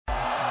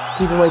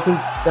People might think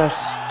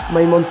that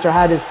my Munster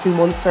hat is too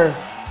Munster.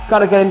 Got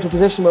to get into a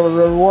position where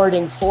we're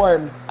rewarding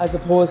form as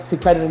opposed to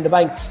credit in the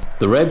bank.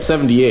 The Red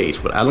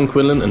 78 with Alan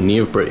Quinlan and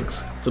Niamh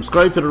Briggs.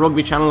 Subscribe to the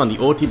Rugby channel on the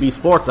OTB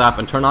Sports app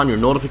and turn on your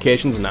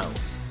notifications now.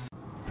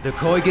 The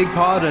COYGIG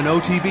Pod on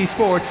OTB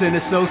Sports in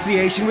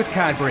association with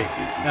Cadbury.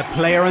 A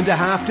player and a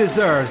half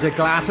deserves a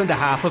glass and a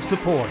half of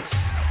support.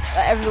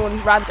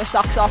 Everyone ran their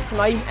socks off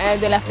tonight and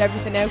they left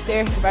everything out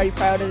there. We're very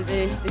proud of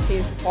the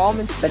team's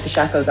performance. Let the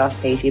shackles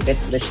off Katie a bit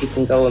so that she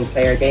can go and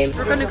play her game.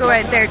 We're going to go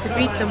out there to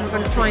beat them. We're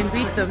going to try and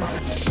beat them.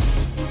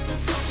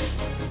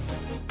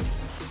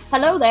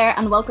 Hello there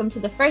and welcome to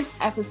the first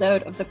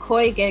episode of the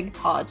COYGIG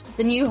Pod,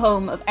 the new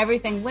home of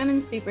everything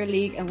Women's Super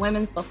League and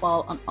women's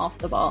football on Off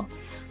the Ball.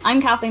 I'm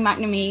Kathleen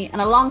McNamee,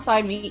 and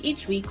alongside me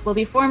each week will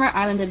be former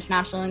Ireland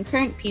international and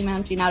current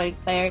Peamount United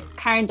player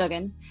Karen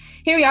Duggan.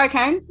 Here we are,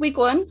 Karen, week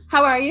 1.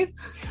 How are you?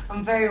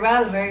 I'm very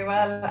well, very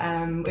well.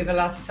 We have a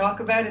lot to talk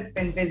about. It's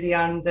been busy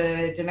on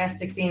the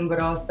domestic scene, but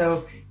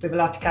also we have a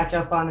lot to catch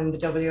up on in the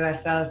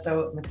WSL,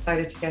 so I'm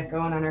excited to get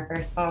going on our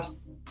first pod.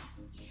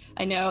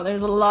 I know,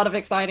 there's a lot of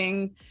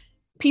exciting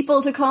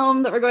people to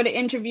come that we're going to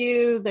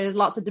interview. There's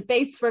lots of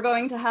debates we're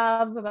going to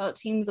have about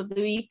teams of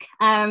the week.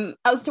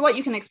 As to what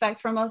you can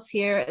expect from us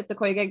here at the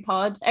COYGIG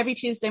Pod, every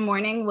Tuesday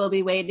morning we'll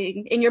be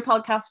waiting in your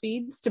podcast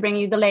feeds to bring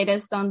you the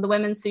latest on the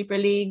Women's Super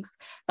Leagues,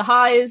 the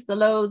highs, the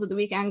lows of the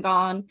weekend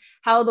gone,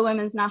 how the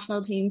women's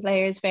national team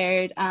players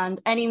fared,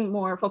 and any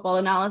more football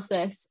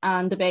analysis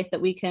and debate that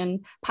we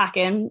can pack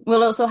in.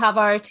 We'll also have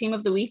our team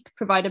of the week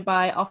provided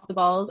by Off the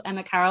Ball's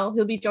Emma Carroll,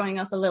 who'll be joining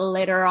us a little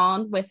later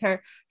on with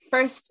her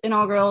first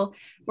inaugural.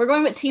 We're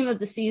going with team of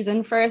the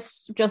season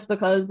first, just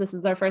because this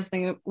is our first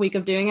week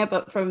of doing it,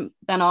 but from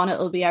then on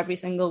it'll be every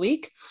single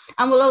week.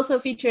 And we'll also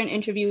feature an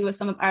interview with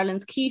some of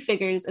Ireland's key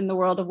figures in the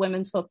world of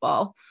women's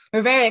football.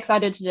 We're very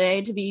excited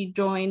today to be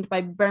joined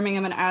by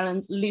Birmingham and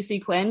Ireland's Lucy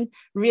Quinn.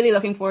 Really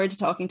looking forward to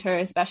talking to her,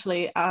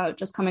 especially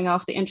just coming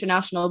off the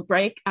international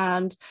break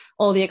and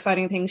all the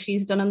exciting things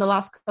she's done in the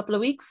last couple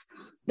of weeks.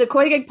 The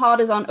COYGIG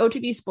Pod is on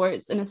OTB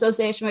Sports in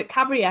association with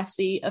Cadbury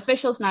FC,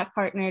 official snack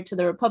partner to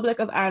the Republic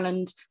of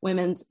Ireland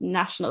women's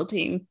national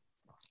team.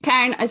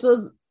 Karen, I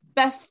suppose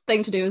best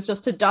thing to do is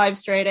just to dive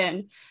straight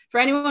in. For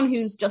anyone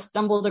who's just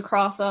stumbled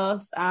across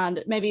us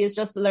and maybe is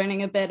just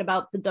learning a bit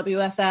about the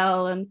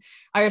WSL and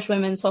Irish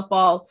women's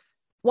football,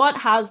 what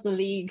has the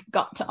league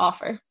got to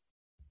offer?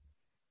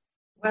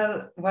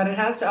 Well, what it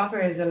has to offer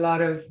is a lot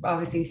of,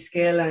 obviously,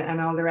 skill and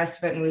all the rest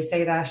of it. And we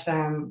say that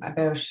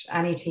about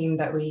any team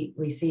that we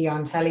see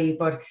on telly.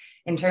 But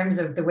in terms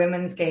of the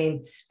women's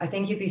game, I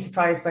think you'd be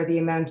surprised by the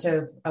amount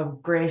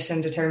of grit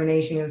and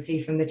determination you'll see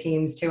from the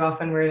teams. Too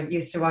often we're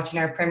used to watching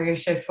our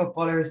Premiership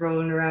footballers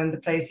rolling around the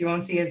place. You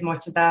won't see as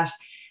much of that.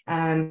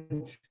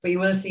 But you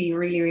will see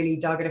really, really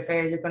dogged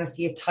affairs. You're going to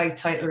see a tight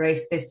title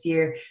race this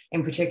year.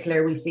 In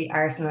particular, we see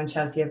Arsenal and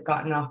Chelsea have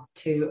gotten up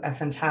to a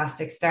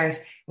fantastic start.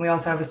 And we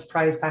also have a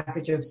surprise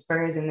package of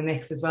Spurs in the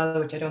mix as well,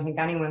 which I don't think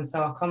anyone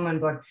saw coming,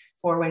 but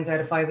 4 wins out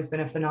of 5 has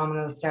been a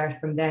phenomenal start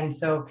from then.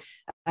 So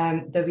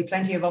there'll be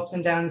plenty of ups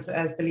and downs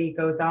as the league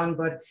goes on,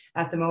 but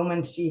at the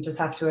moment you just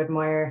have to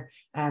admire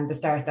the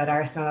start that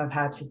Arsenal have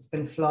had. It's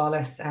been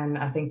flawless, and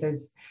I think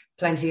there's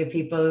plenty of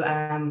people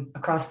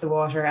across the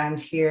water and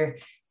here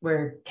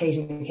where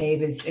Katie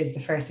McCabe is the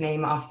first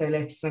name off their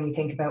lips when you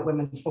think about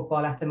women's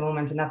football at the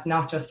moment. And that's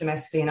not just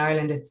domestically in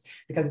Ireland, it's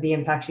because of the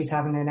impact she's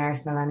having in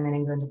Arsenal and in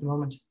England at the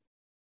moment.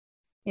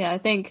 Yeah, I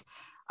think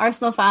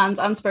Arsenal fans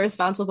and Spurs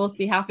fans will both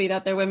be happy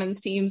that their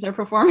women's teams are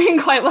performing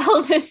quite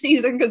well this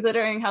season,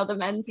 considering how the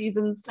men's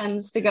seasons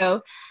tends to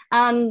go.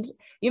 And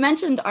you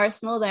mentioned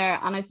Arsenal there,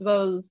 and I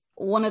suppose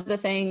one of the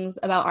things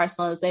about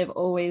Arsenal is they've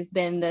always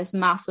been this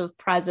massive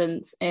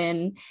presence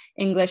in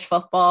English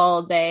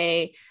football.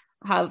 They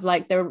have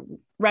like their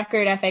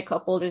record FA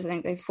Cup holders. I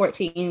think they have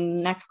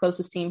 14, next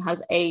closest team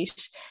has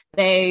 8.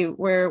 They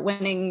were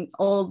winning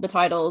all the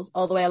titles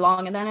all the way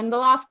along. And then in the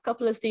last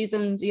couple of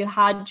seasons, you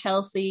had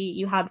Chelsea,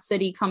 you had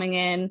City coming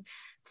in,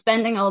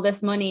 spending all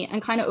this money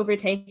and kind of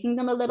overtaking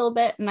them a little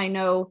bit. And I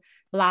know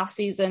last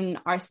season,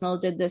 Arsenal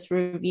did this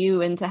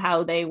review into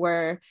how they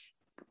were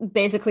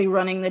basically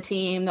running the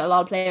team, that a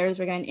lot of players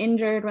were getting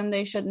injured when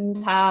they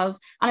shouldn't have.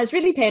 And it's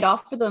really paid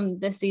off for them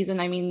this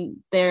season. I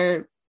mean,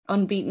 they're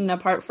unbeaten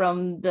apart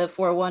from the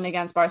 4-1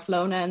 against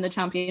Barcelona in the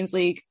Champions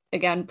League.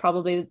 Again,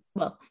 probably,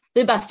 well,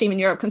 the best team in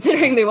Europe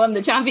considering they won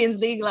the Champions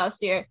League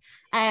last year.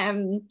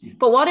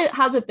 But what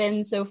has it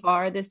been so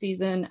far this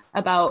season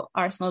about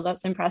Arsenal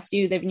that's impressed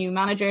you? They have a new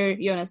manager,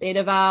 Jonas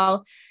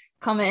Edeval,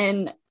 come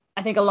in.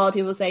 I think a lot of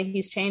people say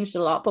he's changed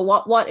a lot, but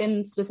what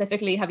in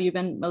specifically have you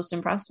been most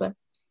impressed with?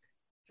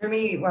 For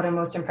me, what I'm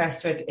most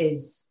impressed with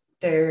is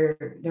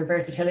their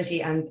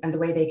versatility and the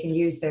way they can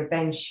use their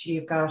bench.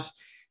 You've got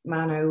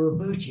Manu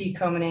Iwabuchi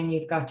coming in,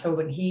 you've got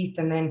Tobin Heath,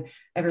 and then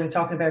everyone's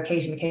talking about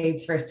Katie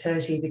McCabe's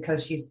versatility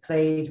because she's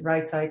played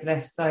right side,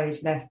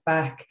 left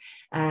back.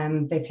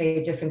 They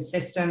play different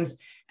systems,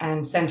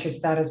 and centre to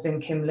that has been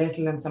Kim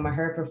Little and some of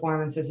her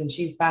performances, and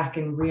she's back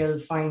in real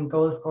fine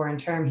goal scoring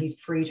term.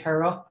 He's freed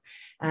her up.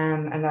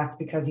 And that's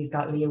because he's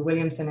got Leah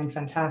Williamson in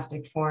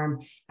fantastic form.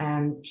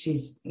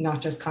 She's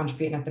not just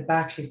contributing at the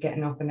back, she's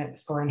getting up and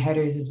scoring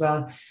headers as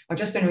well. I've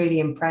just been really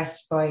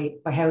impressed by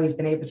how he's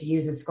been able to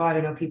use his squad.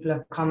 I know people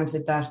have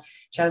commented that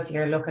Chelsea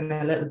are looking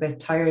a little bit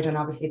tired, and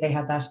obviously they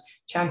had that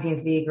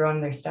Champions League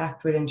run, they're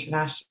stacked with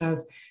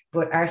internationals,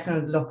 but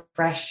Arsenal look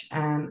fresh,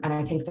 and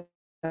I think that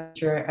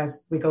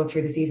as we go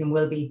through the season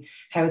will be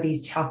how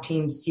these top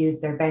teams use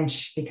their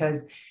bench,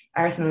 because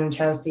Arsenal and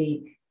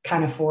Chelsea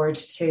can afford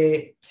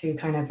to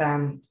kind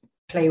of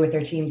play with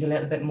their teams a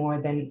little bit more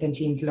than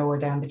teams lower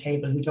down the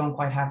table who don't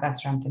quite have that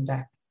strength and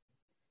depth.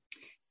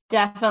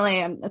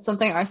 Definitely, and it's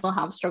something Arsenal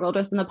have struggled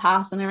with in the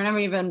past. And I remember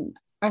even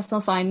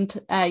Arsenal signed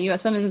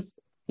US Women's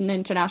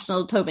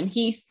International Tobin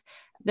Heath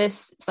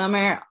this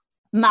summer.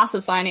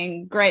 Massive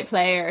signing, great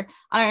player.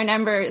 And I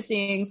remember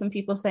seeing some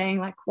people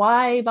saying, like,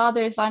 why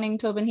bother signing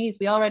Tobin Heath?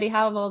 We already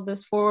have all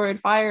this forward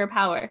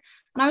firepower.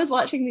 And I was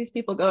watching these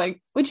people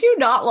going, would you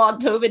not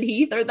want Tobin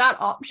Heath or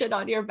that option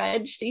on your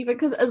bench, Stephen?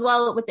 Because as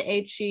well, with the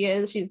age she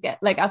is, she's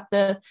at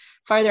the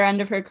farther end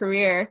of her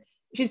career.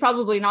 She's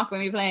probably not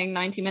going to be playing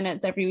 90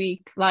 minutes every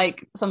week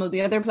like some of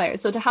the other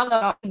players. So to have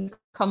that option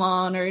come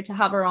on, or to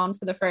have her on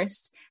for the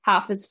first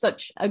half, is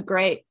such a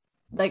great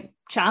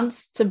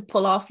chance to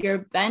pull off your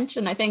bench.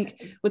 And I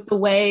think with the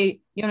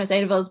way Jonas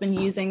Eidevall has been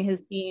using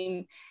his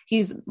team,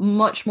 he's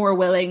much more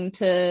willing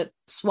to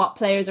swap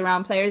players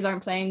around. Players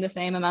aren't playing the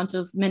same amount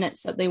of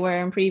minutes that they were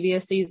in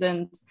previous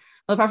seasons.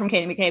 Well, apart from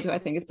Katie McCabe, who I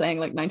think is playing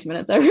 90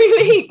 minutes every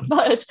week,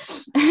 but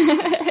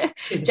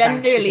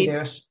generally,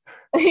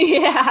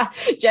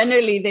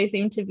 generally they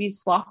seem to be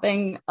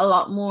swapping a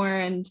lot more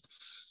and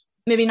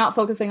maybe not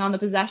focusing on the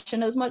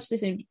possession as much. They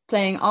seem to be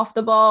playing off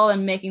the ball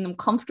and making them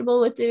comfortable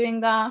with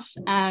doing that.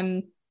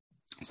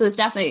 So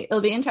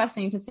it'll be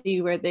interesting to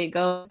see where they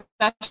go.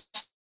 And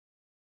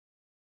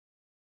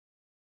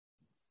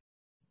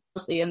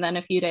then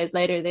a few days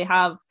later, they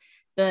have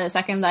the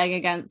second leg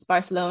against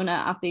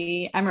Barcelona at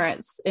the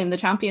Emirates in the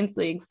Champions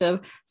League. So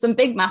some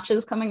big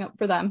matches coming up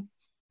for them.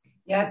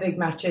 Yeah, big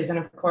matches. And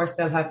of course,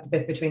 they'll have the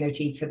bit between their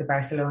teeth for the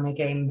Barcelona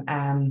game.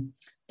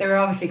 They're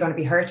obviously going to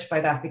be hurt by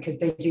that because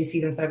they do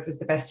see themselves as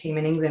the best team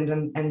in England,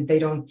 and they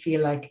don't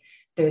feel like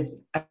there's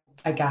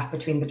a gap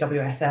between the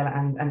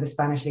WSL and the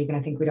Spanish League. And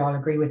I think we'd all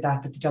agree with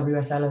that the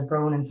WSL has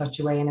grown in such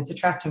a way, and it's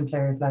attracting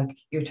players like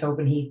your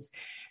Tobin Heaths.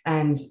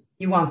 And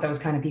you want those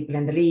kind of people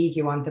in the league.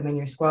 You want them in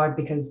your squad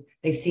because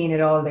they've seen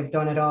it all, they've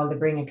done it all, they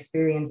bring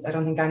experience. I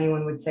don't think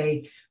anyone would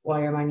say,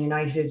 why are Man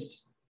United,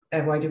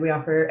 why did we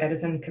offer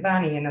Edison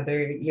Cavani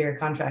another year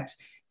contract?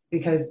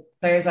 Because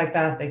players like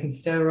that, they can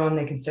still run,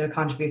 they can still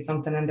contribute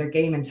something, and their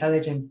game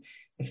intelligence.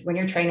 When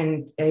you're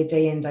training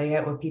day in, day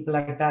out with people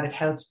like that, it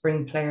helps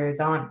bring players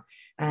on.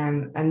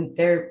 And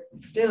they're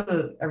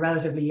still a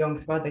relatively young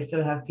squad. They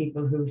still have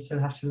people who still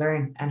have to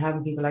learn, and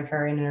having people like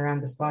her in and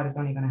around the squad is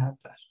only going to help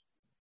that.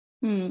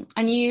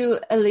 And you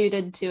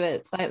alluded to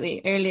it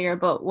slightly earlier,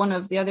 but one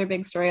of the other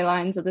big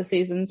storylines of the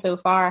season so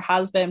far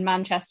has been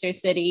Manchester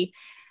City.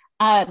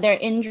 Their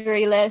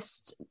injury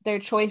list, their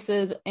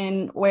choices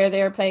in where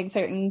they're playing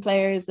certain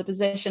players, the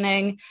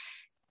positioning.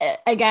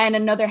 Again,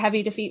 another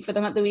heavy defeat for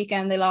them at the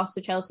weekend. They lost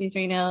to Chelsea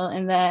 3-0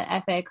 in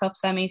the FA Cup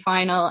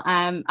semi-final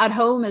at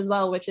home as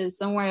well, which is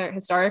somewhere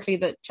historically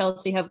that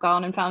Chelsea have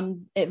gone and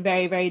found it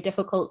very, very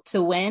difficult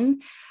to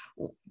win.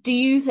 Do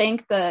you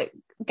think that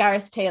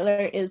Gareth Taylor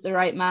is the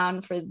right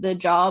man for the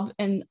job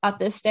at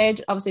this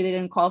stage? Obviously, they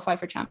didn't qualify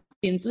for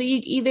Champions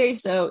League either,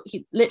 so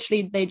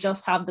they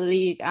just have the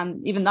league,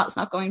 and even that's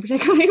not going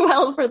particularly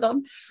well for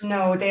them.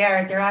 No,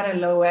 they're at a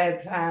low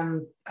ebb.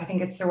 I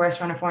think it's the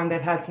worst run of form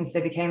they've had since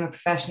they became a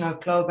professional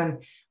club,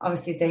 and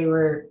obviously they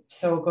were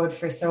so good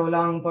for so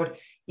long, but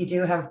you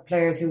do have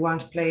players who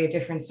want to play a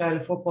different style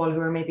of football who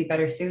are maybe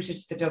better suited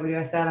to the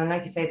WSL, and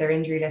like you say, their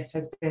injury list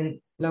has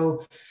been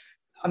low.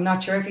 I'm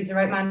not sure if he's the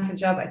right man for the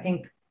job. I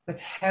think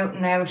with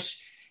Houghton out,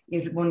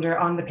 you'd wonder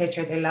on the pitch,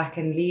 are they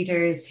lacking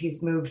leaders?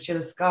 He's moved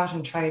Jill Scott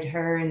and tried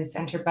her in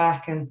centre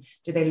back, and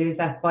do they lose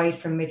that bite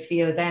from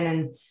midfield then?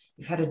 And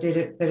you've had a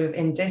bit of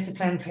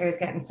indiscipline, players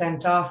getting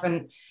sent off,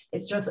 and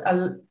it's just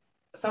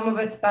some of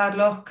it's bad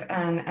luck,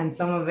 and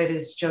some of it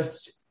is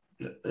just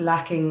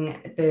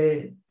lacking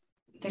they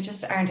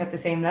just aren't at the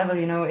same level.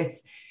 You know,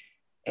 it's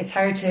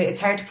hard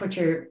to put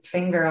your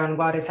finger on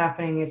what is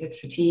happening. Is it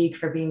fatigue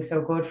for being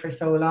so good for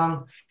so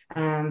long?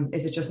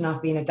 Is it just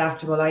not being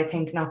adaptable? I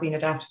think not being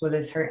adaptable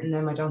is hurting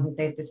them. I don't think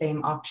they have the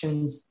same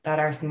options that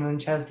Arsenal and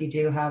Chelsea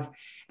do have.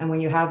 And when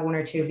you have one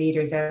or two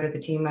leaders out of the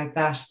team like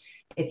that,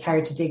 it's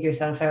hard to dig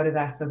yourself out of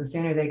that. So the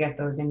sooner they get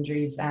those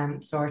injuries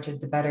sorted,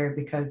 the better,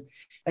 because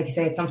like you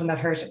say, it's something that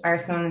hurt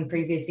Arsenal in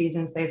previous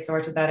seasons. They've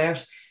sorted that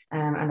out.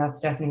 And that's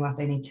definitely what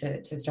they need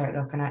to start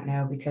looking at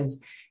now,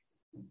 because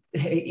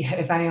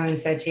if anyone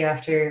said to you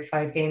after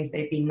 5 games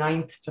they'd be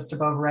 9th, just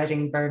above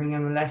Reading,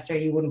 Birmingham and Leicester,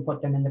 you wouldn't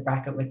put them in the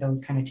bracket with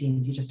those kind of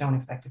teams. You just don't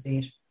expect to see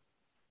it.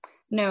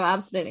 No,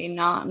 absolutely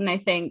not. And I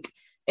think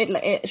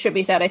it should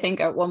be said, I think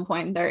at one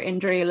point their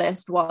injury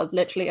list was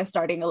literally a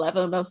starting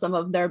 11 of some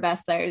of their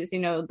best players. You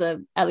know,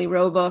 the Ellie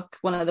Roebuck,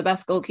 one of the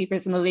best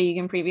goalkeepers in the league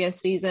in previous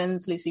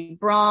seasons, Lucy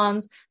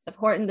Bronze, Steph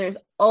Horton. There's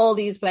all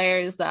these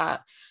players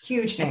that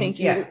huge names,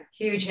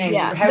 huge names,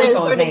 yeah,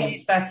 household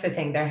names. That's the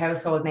thing, they're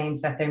household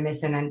names that they're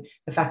missing, and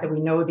the fact that we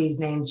know these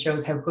names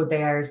shows how good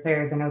they are as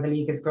players. I know the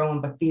league has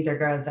grown, but these are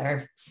girls that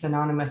are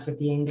synonymous with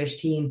the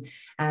English team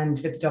and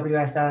with the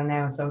WSL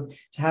now. So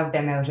to have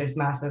them out is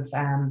massive.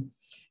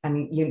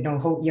 And you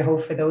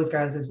hope for those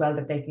girls as well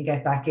that they can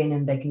get back in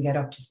and they can get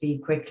up to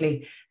speed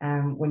quickly.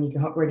 When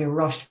you're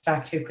rushed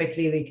back too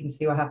quickly, we can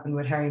see what happened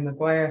with Harry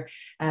Maguire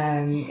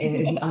on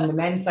the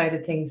men's side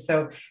of things.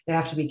 So they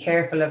have to be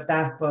careful of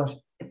that, but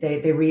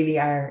they really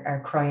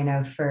are crying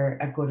out for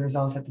a good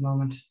result at the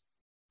moment.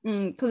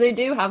 Because they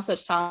do have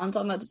such talent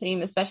on that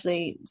team,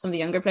 especially some of the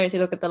younger players. You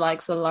look at the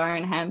likes of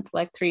Lauren Hemp,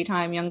 like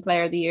 3-time Young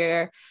Player of the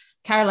Year,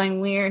 Caroline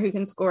Weir, who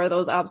can score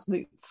those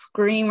absolute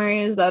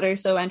screamers that are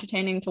so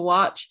entertaining to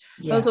watch.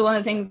 Yeah. Also, one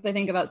of the things I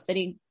think about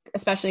City,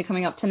 especially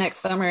coming up to next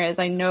summer, is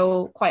I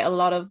know quite a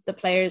lot of the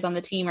players on the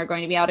team are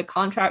going to be out of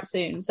contract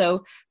soon.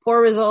 So poor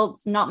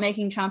results, not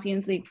making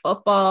Champions League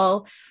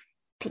football,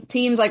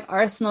 teams like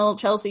Arsenal,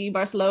 Chelsea,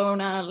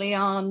 Barcelona,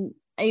 Lyon,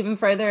 even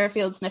further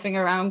afield sniffing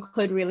around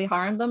could really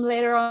harm them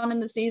later on in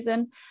the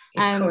season.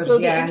 And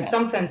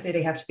something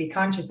City have to be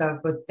conscious of,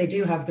 but they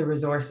do have the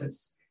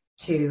resources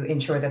to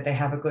ensure that they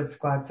have a good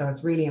squad. So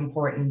it's really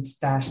important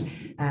that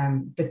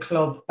the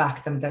club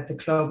back them, that the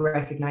club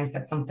recognise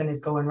that something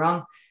is going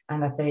wrong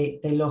and that they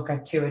look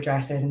at to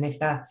address it. And if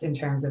that's in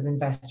terms of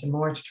investing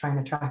more to try and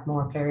attract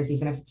more players,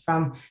 even if it's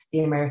from the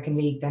American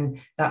League, then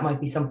that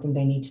might be something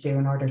they need to do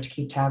in order to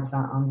keep tabs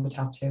on the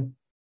top two.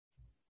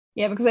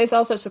 Yeah, because they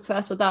saw such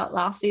success with that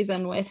last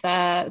season with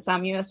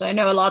Sam Ewis. So I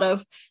know a lot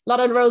of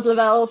Rose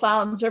Lavelle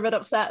fans were a bit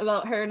upset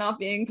about her not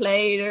being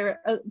played or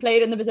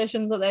played in the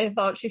positions that they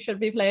thought she should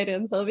be played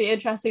in. So it'll be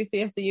interesting to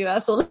see if the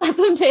US will let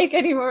them take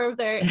any more of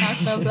their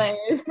national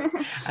players.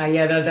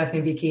 Yeah, they'll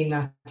definitely be keen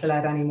not to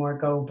let any more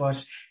go.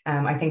 But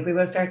I think we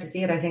will start to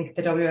see it. I think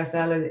the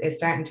WSL is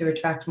starting to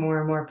attract more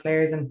and more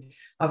players. And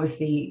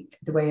obviously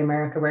the way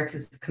America works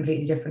is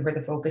completely different, where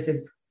the focus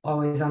is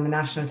always on the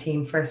national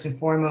team first and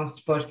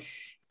foremost. But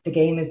the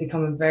game is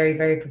becoming very,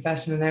 very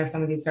professional now.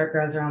 Some of these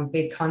girls are on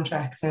big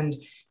contracts and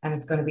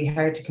it's going to be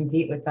hard to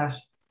compete with that.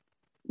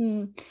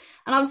 And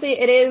obviously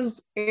it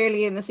is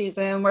early in the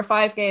season. We're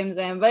 5 games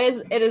in, but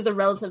it is a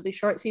relatively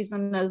short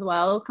season as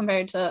well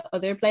compared to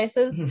other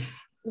places.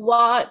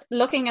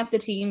 Looking at the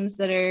teams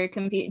that are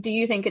competing, do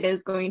you think it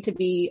is going to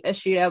be a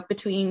shootout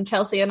between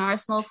Chelsea and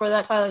Arsenal for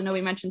that title? I know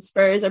we mentioned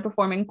Spurs are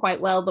performing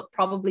quite well, but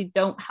probably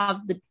don't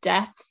have the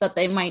depth that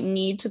they might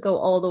need to go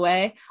all the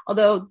way,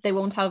 although they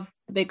won't have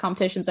the big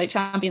competitions like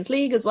Champions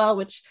League as well,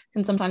 which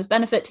can sometimes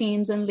benefit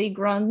teams in league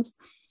runs.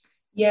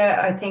 Yeah,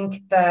 I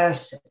think that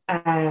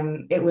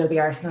it will be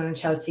Arsenal and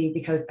Chelsea,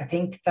 because I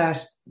think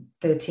that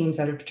the teams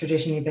that have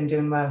traditionally been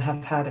doing well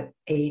have had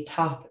a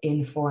top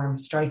in-form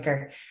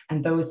striker,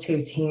 and those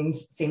two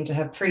teams seem to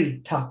have 3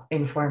 top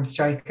in-form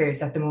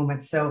strikers at the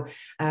moment. So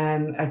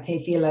I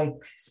feel like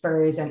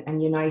Spurs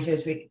and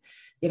United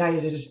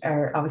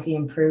are obviously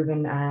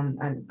improving,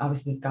 and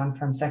obviously they've gone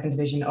from second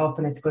division up,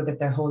 and it's good that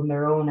they're holding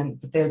their own,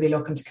 but they'll be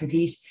looking to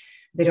compete.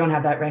 They don't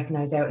have that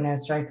recognised out-and-out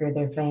striker.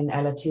 They're playing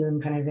Ella Toon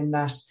kind of in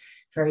that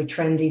very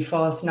trendy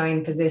false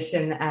 9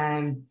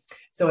 position.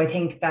 So I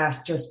think that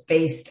just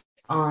based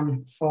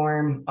on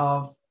form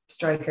of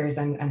strikers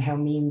and how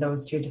mean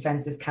those two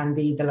defences can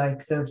be, the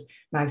likes of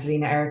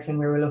Magdalena Eriksson,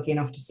 we were lucky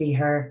enough to see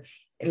her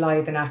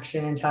live in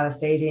action in Tallaght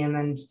Stadium,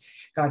 and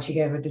God, she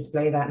gave a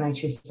display that night.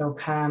 She was so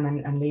calm.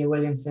 And Leah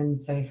Williamson,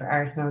 say for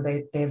Arsenal,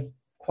 they have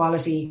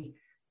quality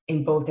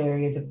in both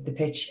areas of the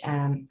pitch,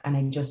 and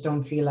I just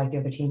don't feel like the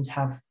other teams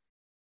have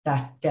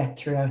that depth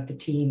throughout the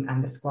team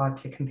and the squad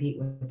to compete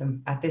with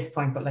them at this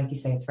point. But like you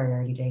say, it's very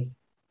early days.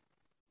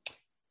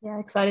 Yeah,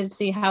 excited to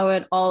see how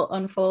it all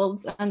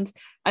unfolds. And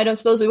I don't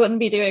suppose we wouldn't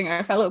be doing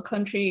our fellow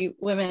country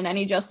women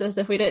any justice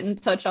if we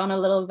didn't touch on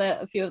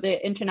a few of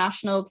the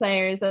international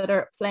players that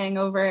are playing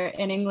over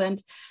in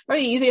England.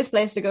 Probably the easiest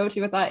place to go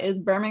to with that is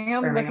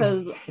Birmingham.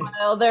 Because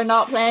while they're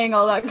not playing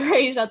all that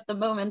great at the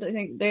moment, I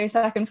think they're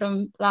second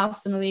from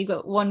last in the league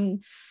with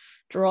 1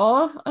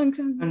 draw and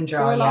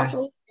 4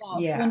 losses.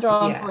 One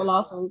draw and 4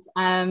 losses.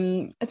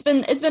 It's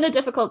been a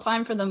difficult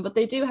time for them, but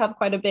they do have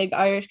quite a big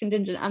Irish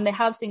contingent, and they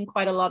have seen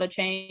quite a lot of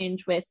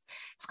change with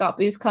Scott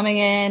Booth coming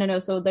in, and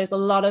also there's a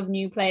lot of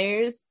new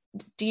players.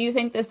 Do you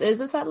think this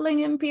is a settling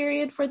in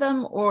period for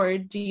them, or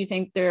do you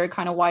think there are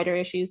kind of wider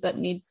issues that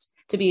need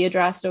to be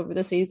addressed over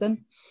the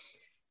season?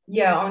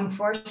 Yeah,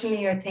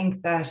 unfortunately, I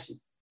think that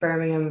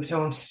Birmingham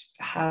don't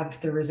have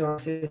the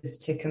resources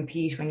to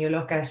compete. When you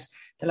look at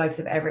the likes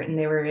of Everton,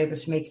 they were able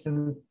to make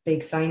some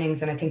big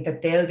signings, and I think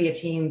that they'll be a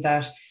team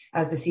that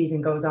as the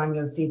season goes on,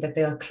 you'll see that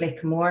they'll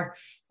click more.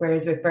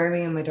 Whereas with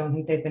Birmingham, I don't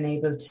think they've been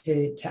able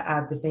to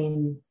add the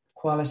same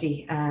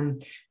quality.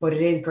 But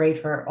it is great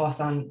for us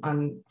on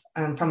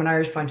from an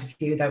Irish point of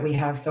view that we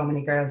have so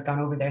many girls gone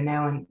over there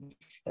now, and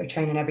they're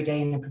training every day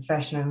in a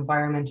professional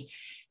environment.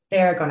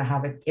 they're going to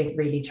have it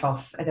really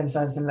tough.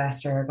 Themselves and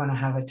Leicester are going to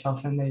have it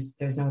tough, and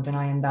there's no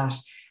denying that.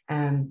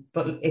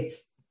 But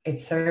it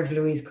served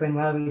Louise Quinn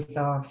well. We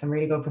saw some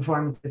really good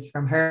performances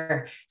from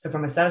her. So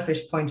from a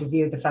selfish point of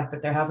view, the fact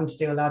that they're having to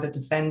do a lot of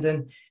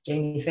defending,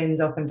 Jamie Finn's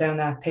up and down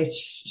that pitch.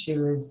 She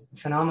was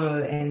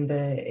phenomenal in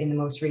the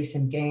most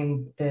recent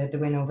game, the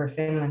win over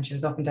Finland. She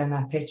was up and down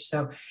that pitch.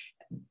 So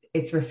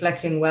it's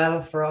reflecting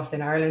well for us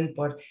in Ireland,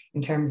 but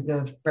in terms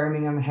of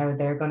Birmingham and how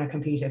they're going to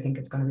compete, I think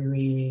it's going to be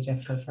really, really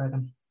difficult for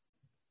them.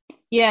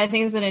 Yeah, I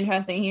think it's been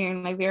interesting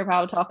hearing like Vera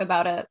Pauw talk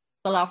about it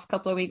the last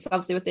couple of weeks,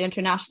 obviously with the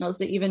internationals,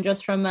 that even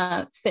just from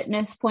a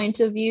fitness point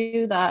of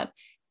view, that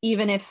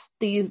even if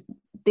the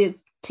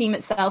team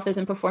itself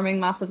isn't performing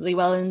massively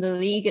well in the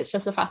league, it's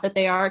just the fact that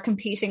they are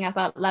competing at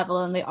that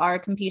level and they are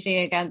competing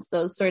against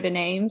those sort of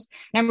names.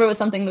 I remember it was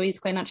something Louise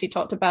Quinn actually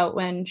talked about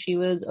when she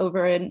was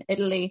over in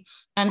Italy,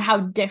 and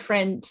how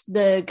different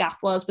the gap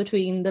was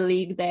between the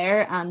league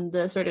there and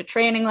the sort of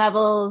training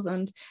levels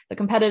and the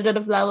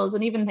competitive levels,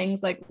 and even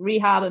things like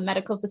rehab and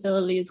medical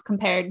facilities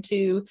compared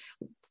to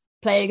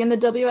playing in the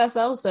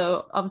WSL.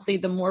 So obviously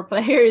the more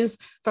players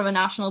from a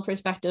national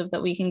perspective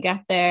that we can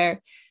get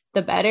there,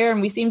 the better.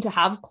 And we seem to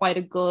have quite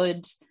a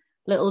good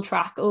little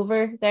track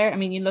over there. I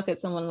mean, you look at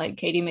someone like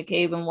Katie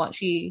McCabe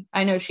and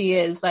I know she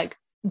is like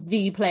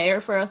the player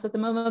for us at the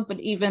moment,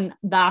 but even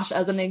that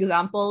as an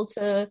example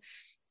to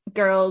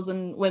girls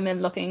and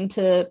women looking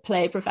to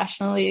play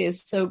professionally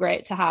is so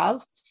great to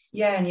have.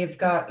 Yeah, and you've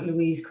got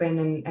Louise Quinn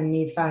and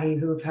Niamh Fahey,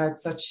 who have had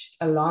such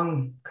a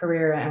long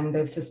career and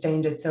they've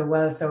sustained it so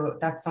well. So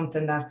that's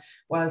something that,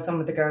 while some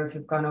of the girls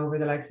who've gone over,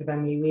 the likes of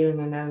Emily Whelan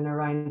and Eleanor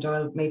Ryan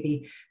Doyle,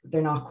 maybe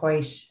they're not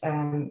quite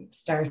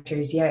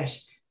starters yet,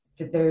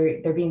 that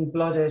they're being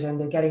blooded and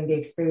they're getting the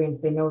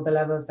experience. They know the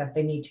levels that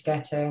they need to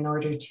get to in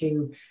order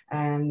to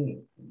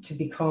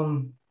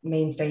become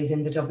mainstays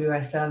in the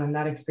WSL, and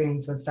that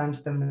experience will stand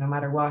to them no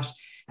matter what.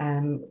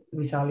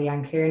 We saw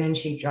Leanne Kiernan,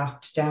 she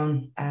dropped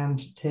down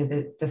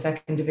to the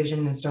second division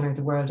and it's done her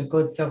the world of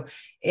good. So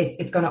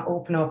it's going to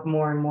open up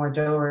more and more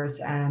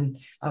doors. And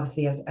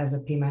obviously, as a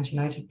Peamount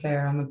United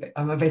player,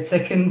 I'm a bit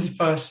sickened,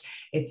 but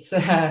it's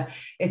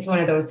one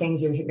of those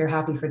things you're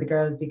happy for the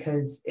girls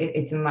because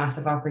it's a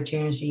massive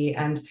opportunity.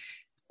 And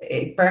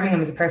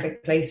Birmingham is a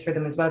perfect place for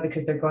them as well,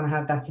 because they're going to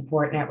have that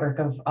support network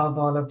of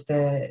all of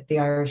the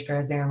Irish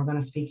girls there. And we're going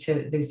to speak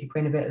to Lucy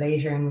Quinn a bit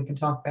later and we can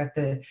talk about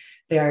the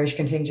Irish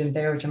contingent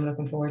there, which I'm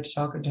looking forward to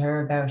talking to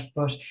her about.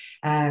 But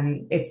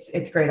it's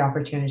a great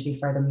opportunity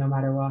for them no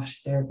matter what.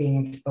 They're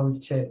being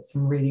exposed to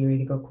some really,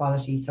 really good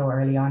quality so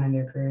early on in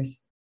their careers.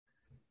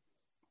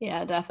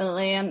 Yeah,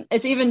 definitely. And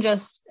it's even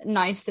just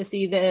nice to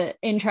see the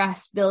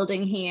interest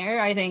building here.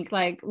 I think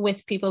like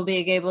with people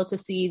being able to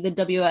see the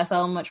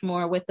WSL much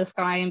more with the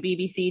Sky and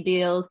BBC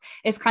deals,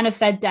 it's kind of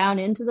fed down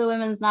into the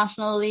Women's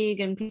National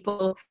League, and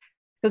people,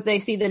 because they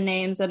see the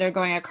names that are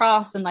going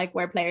across and like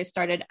where players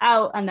started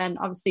out. And then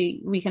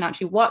obviously we can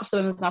actually watch the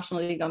Women's National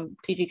League on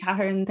TG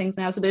Catter and things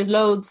now. So there's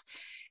loads.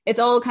 It's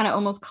all kind of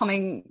almost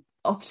coming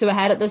up to a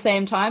head at the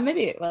same time.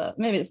 Maybe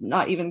it's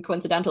not even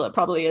coincidental. It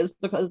probably is,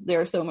 because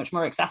they're so much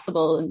more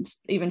accessible, and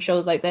even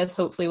shows like this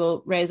hopefully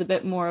will raise a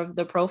bit more of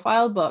the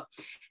profile. But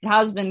it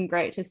has been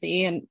great to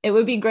see, and it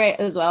would be great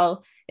as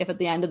well if at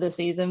the end of the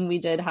season we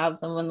did have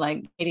someone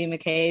like Katie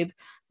McCabe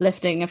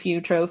lifting a few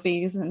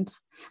trophies and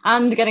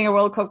getting a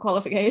World Cup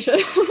qualification.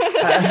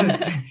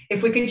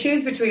 If we could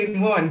choose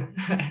between one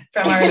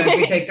from Ireland,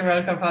 we take the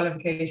World Cup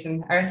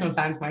qualification. Arsenal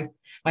fans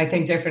might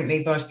think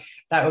differently, but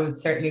that would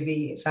certainly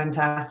be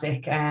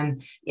fantastic.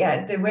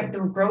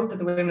 The growth of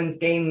the women's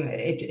game,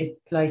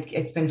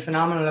 it's been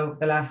phenomenal over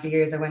the last few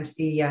years. I went to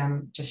see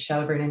just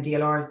Shelbourne and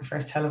DLR's the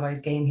first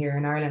televised game here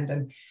in Ireland,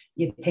 and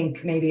you'd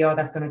think maybe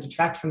that's going to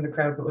detract from the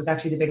crowd, but it was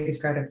actually the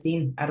biggest crowd I've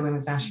seen at a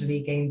Women's National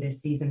League game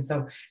this season.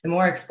 So the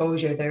more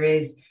exposure there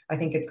is, I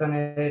think it's going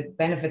to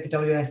benefit the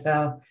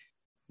WSL.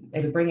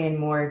 It'll bring in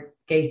more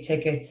gate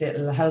tickets.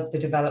 It'll help the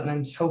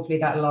development. Hopefully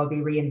that'll all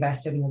be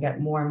reinvested and we'll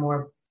get more and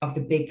more of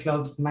the big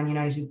clubs, the Man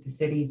United, the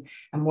Cities,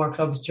 and more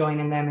clubs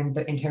joining them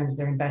in terms of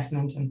their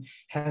investment and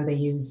how they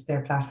use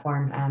their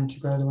platform to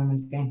grow the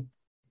women's game.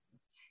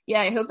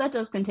 Yeah, I hope that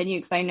does continue,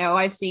 because I know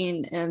I've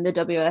seen in the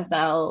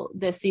WSL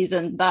this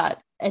season that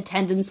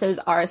attendances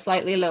are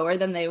slightly lower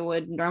than they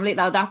would normally.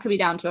 Now, that could be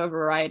down to a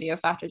variety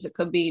of factors. It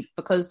could be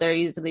because they're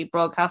easily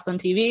broadcast on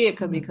TV. It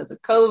could be because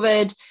of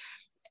COVID.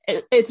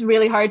 It's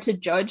really hard to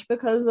judge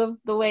because of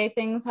the way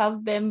things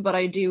have been, but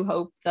I do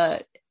hope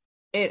that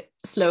it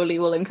slowly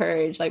will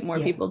encourage more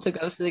people to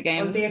go to the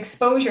games. Well, the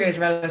exposure is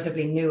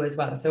relatively new as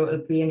well, so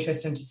it'll be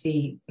interesting to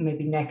see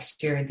maybe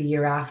next year, the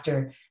year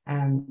after,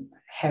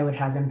 how it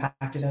has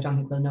impacted. I don't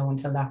think we'll know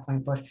until that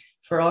point, but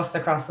for us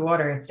across the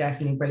water, it's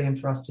definitely brilliant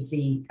for us to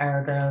see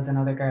our girls and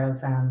other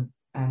girls and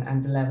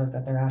the levels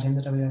that they're at in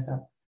the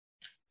WSL.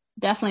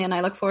 Definitely, and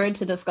I look forward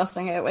to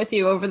discussing it with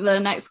you over the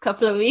next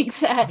couple of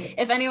weeks.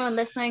 If anyone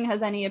listening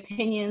has any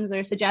opinions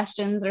or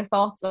suggestions or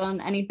thoughts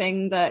on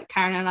anything that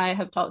Karen and I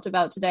have talked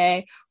about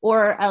today,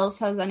 or else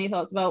has any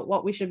thoughts about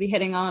what we should be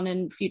hitting on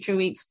in future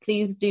weeks,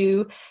 please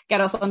do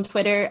get us on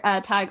Twitter,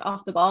 tag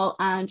Off the Ball,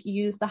 and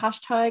use the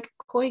hashtag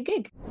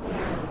COYGIG.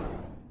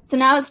 So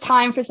now it's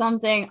time for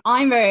something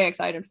I'm very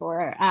excited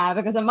for,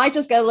 because it might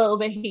just get a little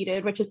bit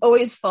heated, which is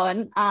always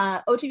fun.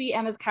 OTB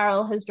Emma's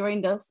Carroll has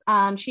joined us,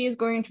 and she is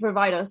going to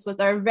provide us with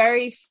our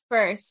very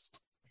first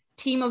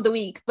team of the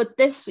week. But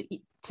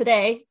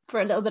today, for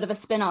a little bit of a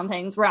spin on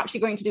things, we're actually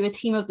going to do a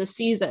team of the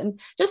season,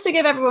 just to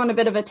give everyone a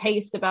bit of a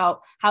taste about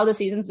how the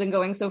season's been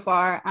going so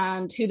far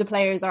and who the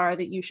players are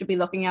that you should be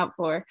looking out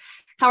for.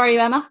 How are you,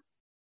 Emma?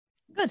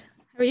 Good.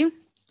 How are you?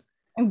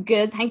 I'm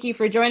good. Thank you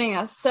for joining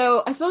us.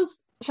 So I suppose,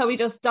 shall we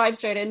just dive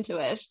straight into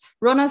it?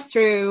 Run us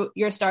through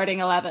your starting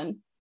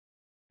 11.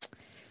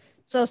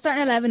 So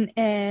starting 11,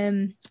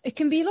 it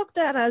can be looked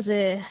at as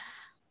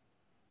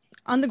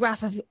on the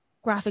graphic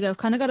I've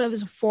kind of got it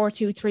as a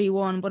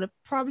 4-2-3-1, but it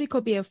probably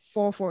could be a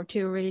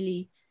 4-4-2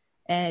 really,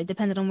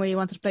 depending on where you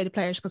wanted to play the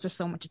players, because there's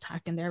so much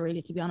attack in there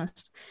really, to be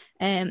honest.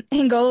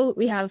 In goal,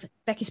 we have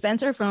Becky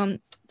Spencer from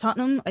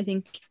Tottenham. I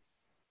think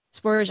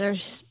Spurs are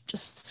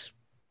just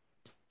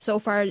so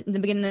far in the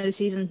beginning of the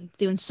season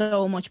doing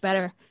so much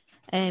better.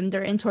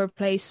 They're in third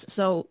place,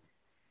 so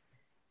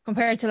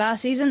compared to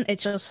last season,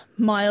 it's just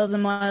miles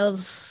and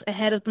miles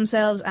ahead of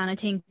themselves. And I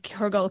think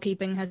her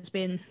goalkeeping has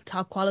been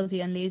top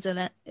quality and leads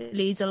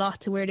a lot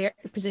to where their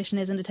position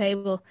is in the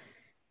table.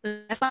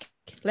 Left back,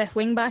 left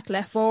wing back,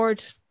 left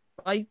forward,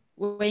 right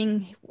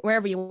wing,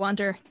 wherever you want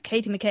her.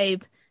 Katie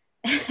McCabe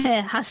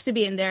has to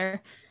be in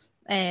there.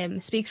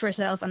 Speaks for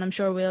herself, and I'm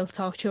sure we'll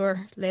talk to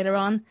her later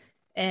on.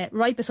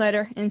 Right beside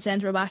her in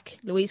centre back,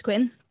 Louise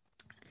Quinn.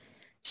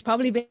 She's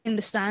probably been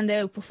the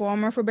standout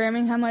performer for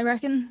Birmingham, I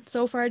reckon,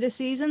 so far this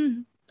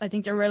season. I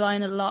think they're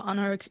relying a lot on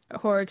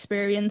her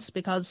experience,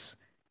 because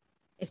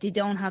if they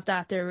don't have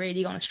that, they're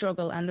really going to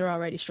struggle, and they're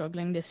already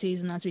struggling this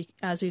season,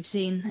 as we've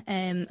seen.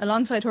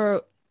 Alongside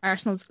her,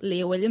 Arsenal's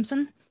Leah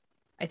Williamson.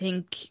 I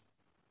think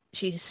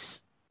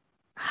she's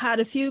had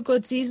a few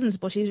good seasons,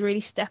 but she's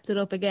really stepped it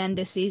up again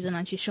this season,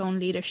 and she's shown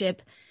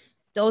leadership.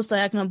 Those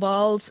diagonal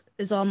balls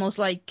is almost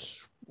like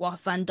what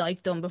Van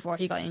Dijk done before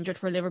he got injured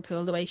for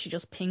Liverpool, the way she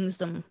just pings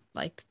them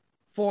like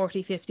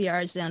 40, 50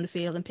 yards down the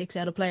field and picks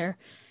out a player.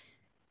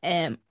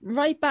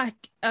 Right back,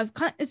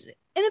 it's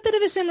in a bit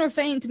of a similar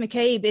vein to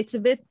McCabe. It's a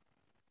bit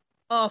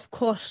off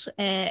cut.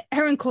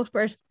 Erin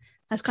Cuthbert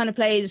has kind of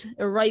played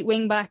a right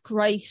wing back,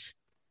 right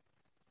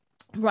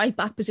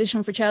back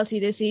position for Chelsea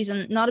this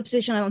season. Not a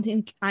position I don't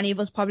think any of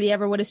us probably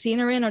ever would have seen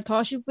her in or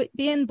thought she'd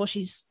be in, but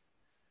she's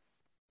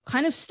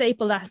kind of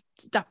stapled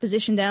that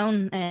position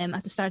down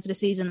at the start of the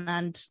season,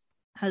 and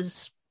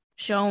has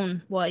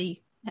shown why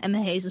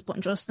Emma Hayes is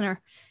putting trust in her.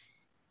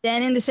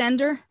 Then in the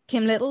centre,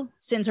 Kim Little,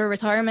 since her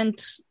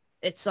retirement,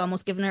 it's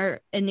almost given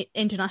her an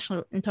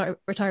international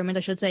retirement,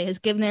 I should say, has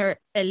given her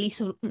a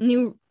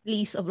new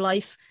lease of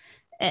life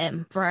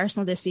for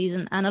Arsenal this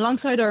season. And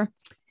alongside her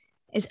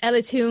is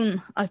Ella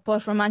Toone, I've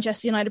put from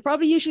Manchester United.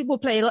 Probably usually will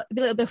play a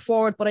little bit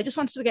forward, but I just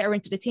wanted to get her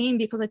into the team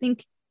because I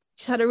think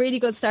she's had a really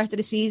good start to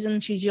the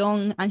season. She's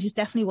young and she's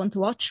definitely one to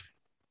watch.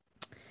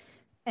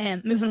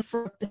 Moving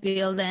forward the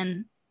field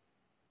then,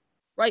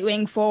 right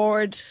wing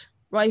forward,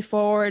 right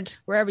forward,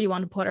 wherever you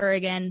want to put her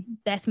again,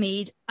 Beth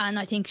Mead. And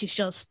I think she's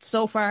just,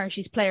 so far,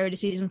 she's player of the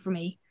season for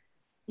me.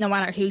 No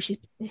matter who she's,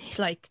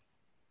 like,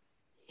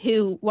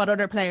 what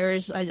other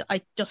players,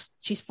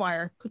 she's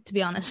fire, to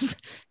be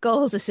honest.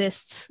 Goals,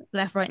 assists,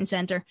 left, right and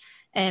centre.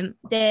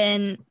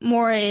 Then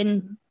more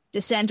in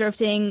the centre of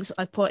things,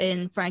 I put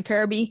in Fran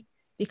Kirby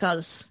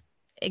because,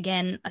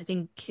 again, I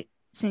think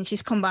since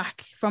she's come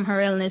back from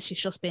her illness,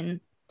 she's just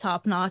been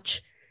top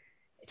notch.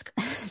 It's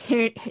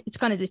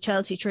kind of the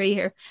Chelsea tree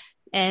here.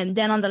 And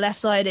then on the left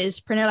side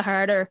is Pernilla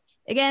Harder.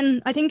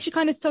 Again, I think she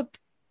kind of took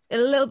a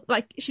little,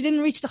 like, she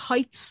didn't reach the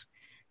heights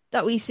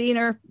that we seen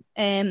her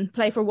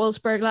play for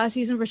Wolfsburg last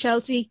season for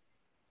Chelsea.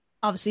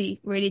 Obviously,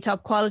 really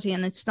top quality,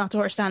 and it's not to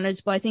her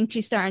standards, but I think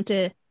she's starting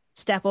to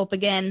step up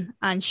again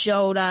and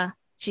show that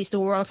she's the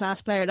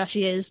world-class player that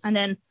she is. And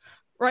then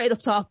right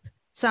up top,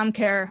 Sam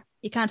Kerr.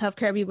 You can't have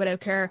Kirby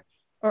without Kerr,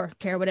 or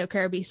Kerr without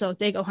Kirby, so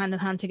they go hand in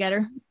hand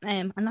together.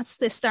 And that's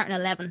the starting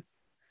 11.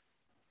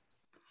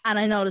 And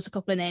I know there's a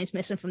couple of names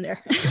missing from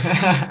there.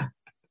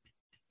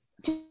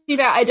 To be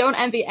fair, I don't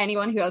envy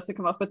anyone who has to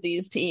come up with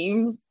these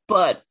teams,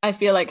 but I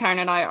feel like Karen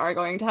and I are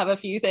going to have a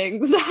few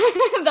things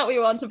that we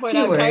want to point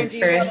out.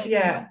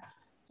 Karen,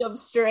 jump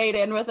straight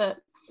in with it.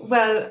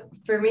 Well,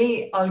 for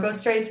me, I'll go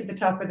straight to the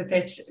top of the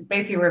pitch.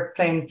 Basically, we're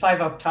playing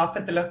 5 up top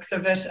at the looks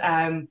of it.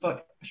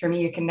 But for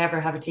me, you can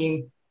never have a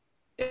team.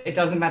 It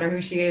doesn't matter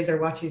who she is or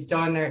what she's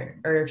done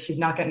or if she's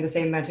not getting the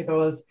same amount of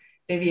goals.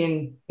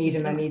 Vivian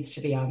Miedema needs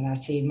to be on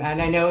that team.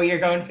 And I know you're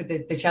going for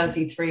the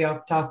Chelsea 3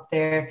 up top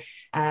there.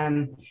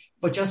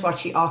 But just what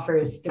she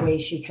offers, the way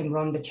she can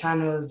run the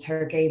channels,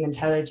 her game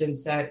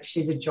intelligence,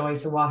 she's a joy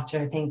to watch.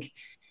 I think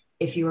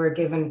if you were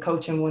given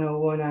coaching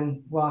 101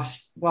 and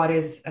what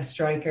is a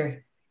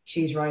striker,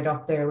 she's right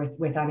up there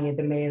with any of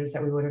the males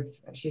that we would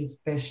have. She's a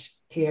bit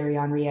Thierry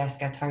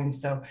Henry-esque at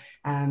times. So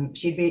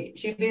she'd be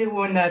the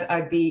one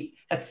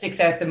that sticks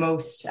out the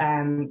most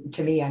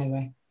to me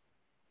anyway.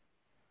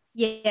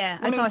 Yeah,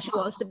 I thought she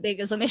was the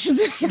biggest omission.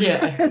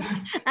 Yeah. And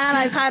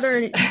I've had her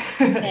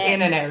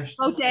in and out.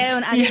 Wrote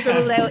down and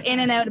scribbled out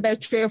in and out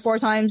about 3 or 4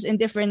 times in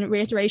different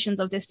reiterations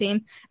of this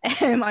team.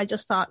 I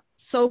just thought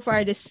so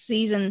far this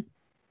season,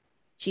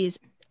 she's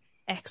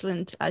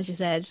excellent, as you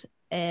said.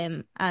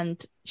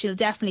 And she'll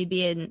definitely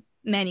be in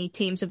many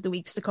teams of the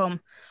weeks to come.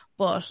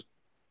 But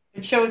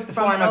it shows the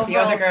form of the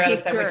other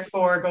girls that with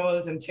 4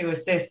 goals and 2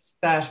 assists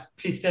that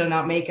she's still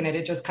not making it.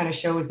 It just kind of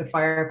shows the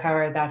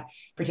firepower that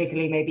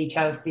particularly maybe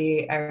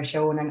Chelsea are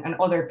showing and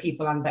other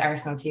people on the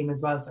Arsenal team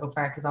as well so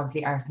far, because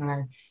obviously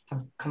Arsenal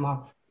have come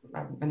up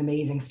an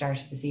amazing start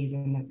to the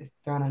season.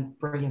 They're on a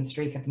brilliant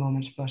streak at the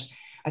moment, but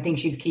I think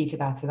she's key to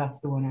that. So that's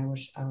the one I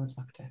would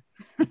look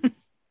to.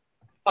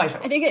 I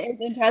think it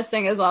is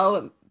interesting as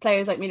well with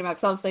players like Miedema,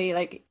 because obviously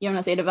like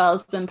Jonas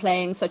Edevel's been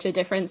playing such a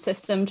different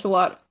system to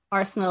what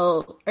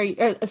Arsenal, or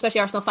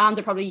especially Arsenal fans,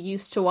 are probably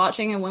used to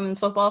watching, and women's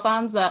football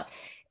fans, that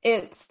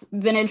it's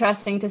been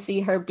interesting to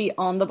see her be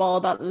on the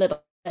ball that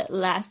little bit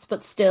less,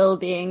 but still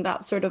being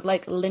that sort of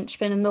like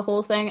linchpin in the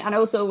whole thing. And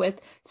also with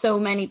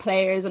so many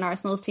players in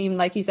Arsenal's team,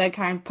 like you said,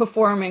 Karen,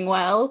 performing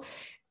well,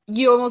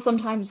 you almost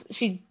sometimes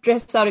she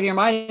drifts out of your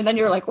mind, and then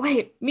you're like,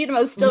 wait,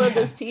 Miedema's still in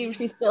this team,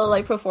 she's still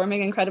like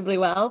performing incredibly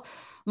well.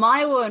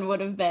 My one would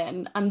have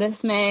been, and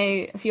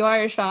a few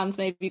Irish fans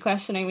may be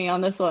questioning me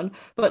on this one,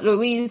 but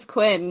Louise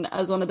Quinn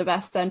as one of the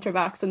best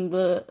centre-backs in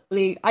the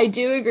league. I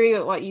do agree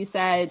with what you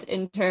said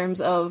in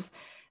terms of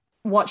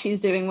what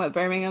she's doing with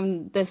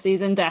Birmingham this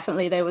season.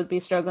 Definitely they would be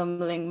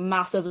struggling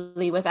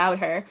massively without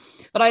her.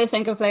 But I just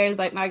think of players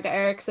like Magda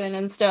Eriksson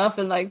and stuff,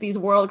 and like these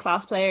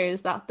world-class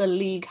players that the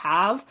league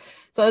have.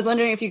 So I was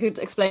wondering if you could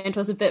explain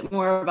to us a bit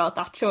more about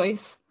that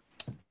choice.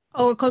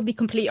 Oh, it could be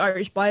complete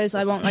Irish bias,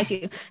 I won't lie to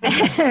you.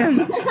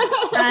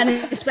 And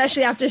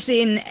especially after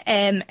seeing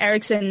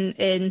Eriksson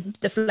in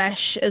the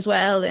flesh as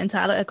well in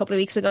Tala a couple of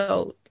weeks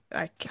ago,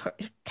 like her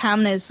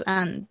calmness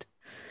and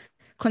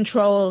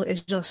control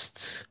is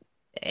just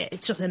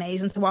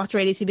amazing to watch,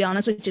 really, to be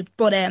honest with you.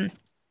 But as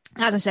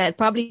I said,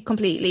 probably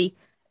completely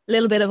a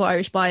little bit of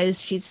Irish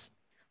bias. She's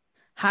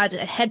had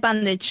a head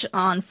bandage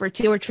on for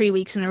 2 or 3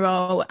 weeks in a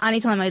row.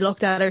 Anytime I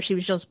looked at her, she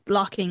was just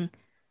blocking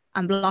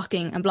and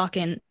blocking and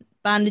blocking.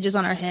 Bandages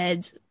on her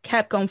head,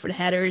 kept going for the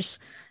headers.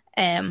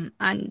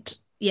 And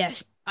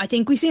yes, I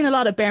think we've seen a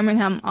lot of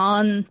Birmingham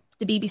on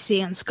the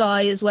BBC and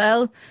Sky as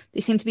well.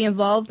 They seem to be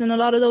involved in a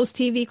lot of those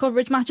TV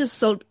coverage matches,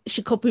 so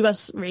she could be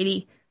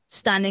really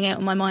standing out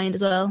in my mind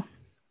as well.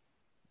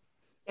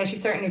 Yeah,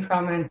 she's certainly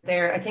prominent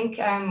there. I think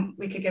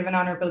we could give an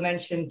honourable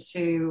mention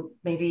to,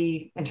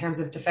 maybe in terms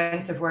of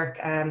defensive work,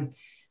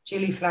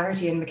 Julie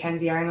Flaherty and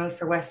Mackenzie Arnold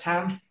for West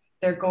Ham.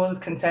 Their goals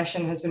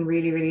concession has been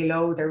really, really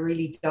low. They're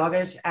really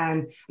dogged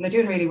and they're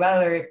doing really well.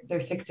 They're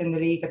 6th in the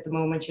league at the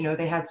moment. You know,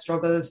 they had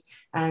struggled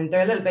and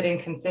they're a little bit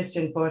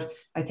inconsistent, but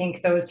I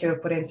think those two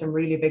have put in some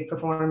really big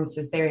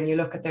performances there. And you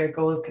look at their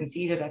goals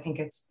conceded, I think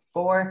it's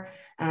 4.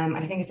 And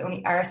I think it's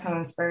only Arsenal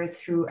and Spurs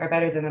who are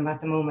better than them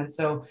at the moment.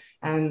 So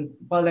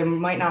while they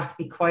might not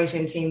be quite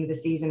in team of the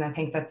season, I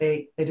think that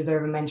they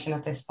deserve a mention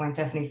at this point,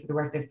 definitely for the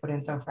work they've put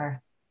in so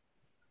far.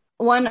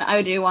 One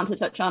I do want to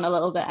touch on a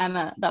little bit,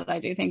 Emma, that I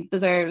do think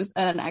deserves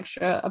an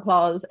extra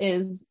applause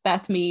is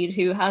Beth Mead,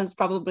 who has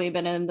probably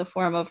been in the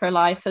form of her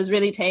life, has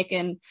really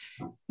taken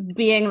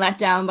being let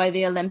down by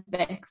the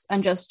Olympics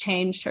and just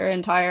changed her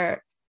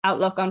entire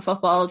outlook on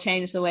football,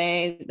 changed the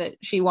way that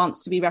she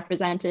wants to be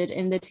represented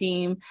in the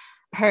team.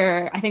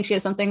 I think she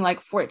has something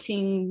like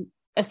 14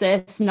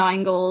 assists,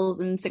 9 goals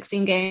in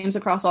 16 games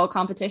across all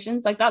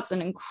competitions. Like, that's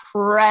an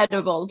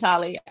incredible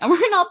tally, and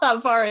we're not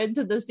that far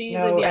into the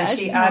season yet. And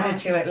she added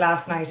to it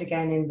last night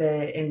again in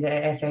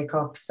the FA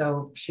Cup,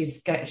 so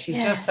she's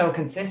just so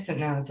consistent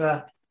now as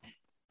well.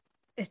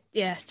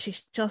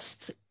 She's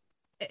just,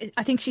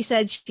 I think she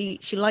said she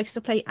likes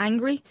to play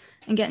angry,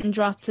 and getting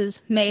dropped has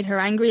made her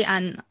angry.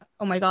 And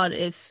oh my god,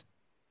 if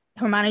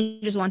her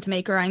managers want to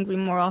make her angry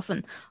more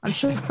often, I'm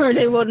sure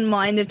they wouldn't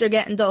mind if they're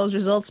getting those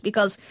results,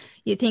 because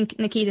you think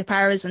Nikita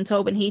Paris and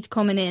Tobin Heath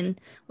coming in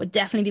would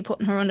definitely be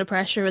putting her under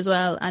pressure as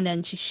well. And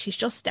then she's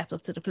just stepped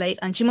up to the plate,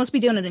 and she must be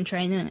doing it in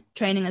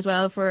training as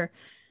well for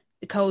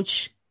the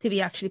coach to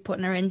be actually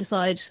putting her in the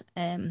side.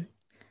 And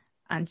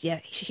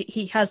yeah,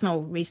 he has no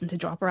reason to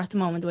drop her at the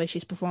moment the way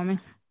she's performing.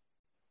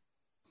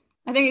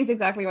 I think it's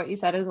exactly what you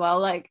said as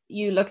well. Like,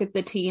 you look at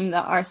the team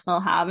that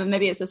Arsenal have, and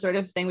maybe it's the sort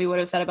of thing we would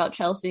have said about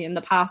Chelsea in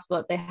the past,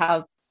 but they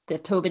have the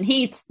Tobin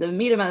Heaths, the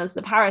Miedemas,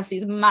 the Paris,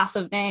 these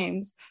massive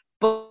names.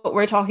 But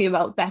we're talking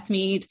about Beth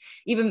Mead,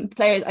 even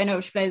players, I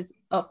know she plays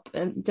up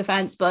in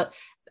defence, but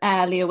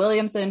Leah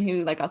Williamson,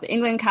 who got the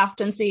England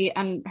captaincy,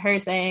 and her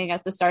saying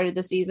at the start of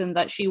the season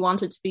that she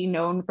wanted to be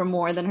known for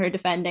more than her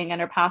defending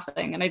and her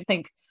passing. And I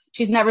think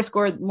she's never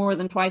scored more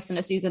than twice in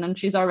a season, and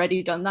she's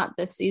already done that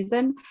this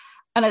season.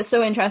 And it's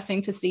so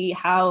interesting to see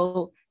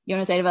how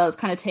Jonas Eideveld has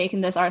kind of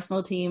taken this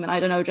Arsenal team and I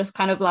don't know, just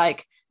kind of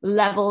like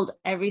leveled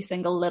every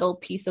single little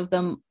piece of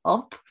them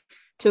up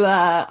to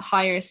a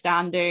higher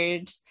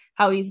standard.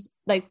 How he's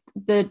like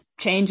the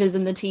changes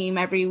in the team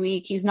every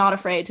week. He's not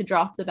afraid to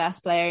drop the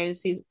best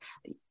players.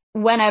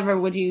 Whenever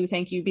would you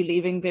think you'd be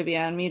leaving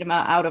Vivian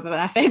Miedema out of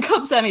an FA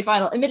Cup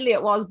semi-final? Admittedly,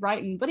 it was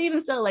Brighton, but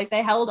even still, like,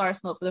 they held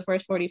Arsenal for the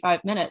first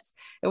 45 minutes.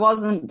 It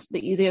wasn't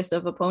the easiest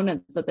of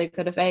opponents that they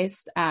could have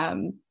faced.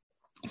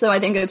 So I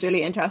think it's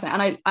really interesting.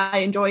 And I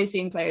enjoy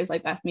seeing players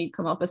like Beth Mead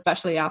come up,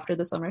 especially after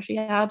the summer she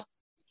had.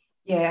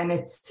 Yeah, and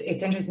it's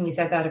interesting you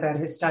said that about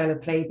his style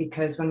of play,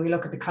 because when we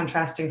look at the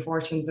contrasting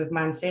fortunes of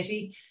Man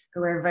City,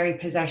 who are very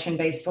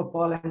possession-based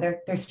football, and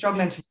they're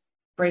struggling to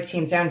break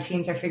teams down.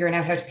 Teams are figuring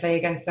out how to play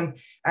against them.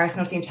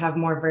 Arsenal seem to have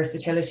more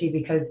versatility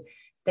because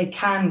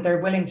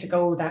they're willing to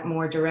go that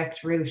more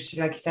direct route.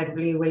 Like you said,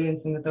 Leah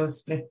Williamson with those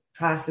split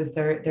passes,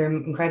 they're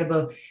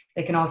incredible.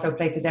 They can also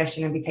play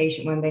possession and be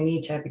patient when they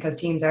need to, because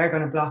teams are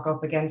going to block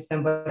up against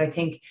them. But I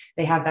think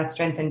they have that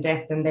strength and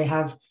depth, and they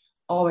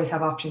always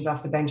have options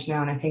off the bench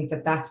now. And I think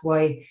that's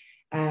why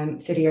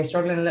City are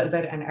struggling a little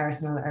bit and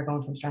Arsenal are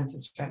going from strength to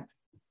strength.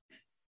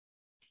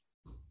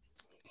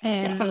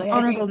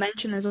 Honourable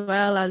mention as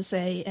well as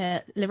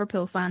a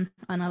Liverpool fan,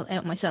 and I'll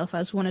out myself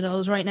as one of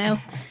those right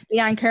now.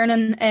 Leanne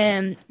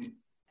Kernan,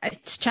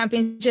 it's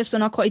Championship, so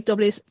not quite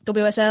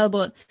WSL,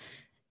 but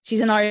she's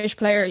an Irish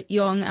player,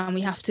 young, and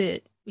we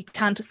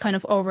can't kind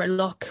of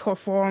overlook her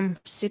form.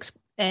 6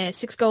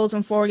 goals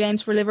in 4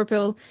 games for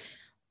Liverpool.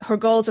 Her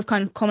goals have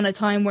kind of come at a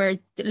time where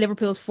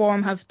Liverpool's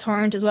form have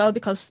turned as well,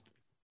 because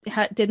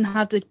they didn't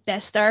have the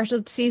best start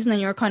of the season, and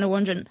you're kind of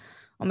wondering,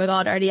 oh my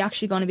God, are they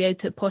actually going to be able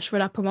to push for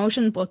that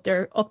promotion? But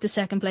they're up to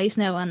second place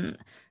now, and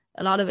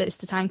a lot of it is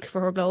to thank for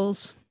her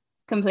goals.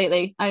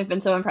 Completely. I've been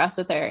so impressed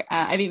with her.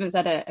 I've even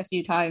said it a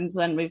few times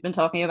when we've been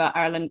talking about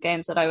Ireland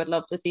games that I would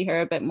love to see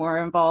her a bit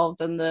more involved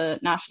in the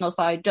national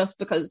side, just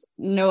because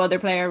no other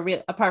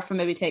player, apart from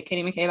maybe take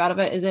Katie McCabe out of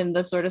it, is in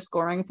the sort of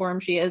scoring form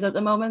she is at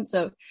the moment.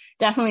 So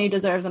definitely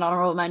deserves an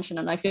honourable mention,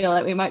 and I feel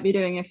like we might be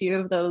doing a few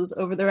of those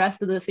over the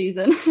rest of the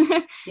season.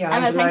 Yeah,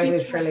 I'm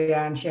delighted for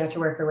Leanne. She had to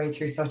work her way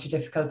through such a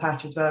difficult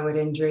patch as well with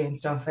injury and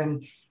stuff,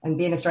 and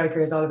being a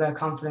striker is all about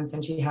confidence,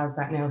 and she has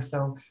that now.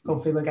 So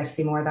hopefully we'll get to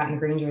see more of that in the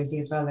green jersey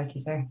as well, like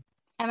you say.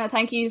 Emma,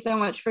 thank you so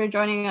much for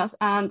joining us,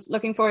 and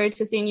looking forward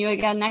to seeing you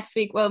again next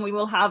week when we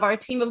will have our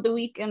team of the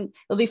week, and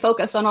it'll be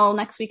focused on all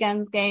next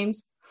weekend's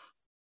games.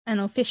 An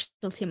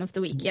official team of the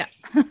week, yeah.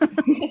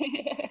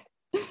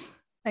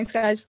 Thanks,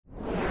 guys.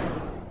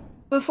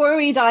 Before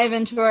we dive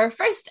into our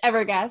first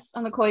ever guest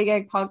on the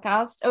COYGIG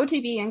podcast,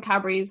 OTB and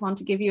Cadbury's want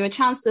to give you a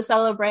chance to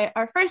celebrate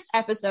our first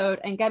episode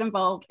and get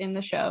involved in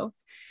the show.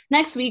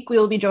 Next week, we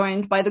will be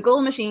joined by the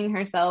goal machine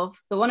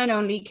herself, the one and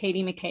only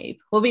Katie McCabe.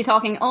 We'll be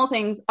talking all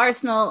things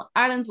Arsenal,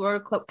 Ireland's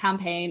World Cup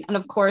campaign, and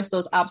of course,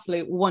 those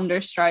absolute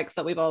wonder strikes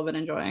that we've all been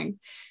enjoying.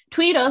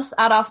 Tweet us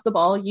at Off the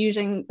Ball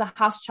using the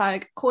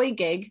hashtag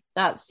COYGIG,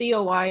 that's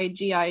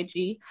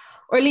COYGIG,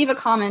 or leave a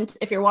comment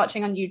if you're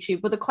watching on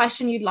YouTube with a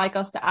question you'd like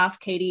us to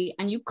ask Katie,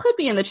 and you could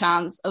be in the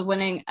chance of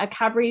winning a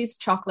Cadbury's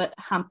chocolate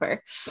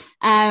hamper.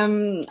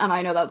 And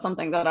I know that's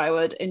something that I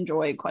would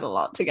enjoy quite a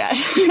lot to get.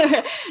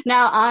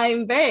 Now,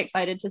 I'm very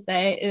excited to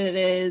say it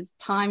is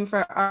time for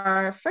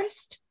our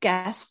first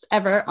guest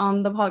ever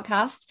on the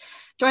podcast.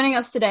 Joining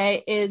us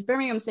today is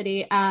Birmingham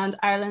City and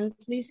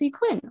Ireland's Lucy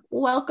Quinn.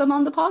 Welcome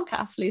on the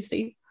podcast,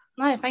 Lucy.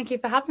 No, thank you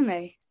for having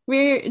me.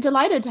 We're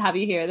delighted to have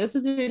you here. This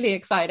is really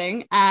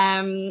exciting.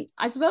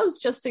 I suppose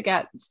just to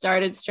get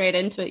started straight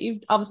into it,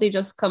 you've obviously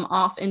just come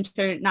off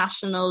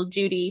international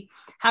duty.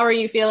 How are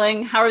you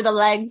feeling? How are the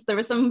legs? There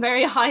were some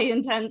very high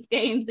intense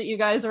games that you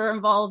guys were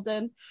involved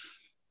in.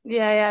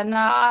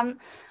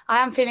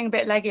 I am feeling a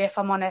bit leggy, if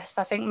I'm honest.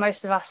 I think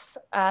most of us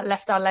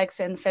left our legs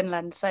in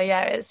Finland. So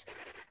yeah, it's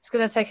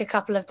going to take a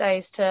couple of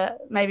days to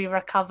maybe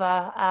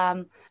recover.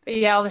 But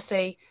yeah,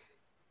 obviously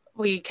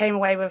we came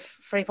away with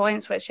 3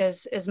 points, which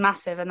is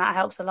massive, and that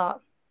helps a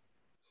lot.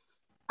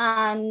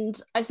 And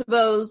I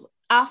suppose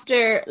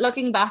after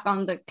looking back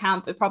on the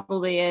camp, it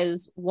probably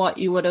is what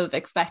you would have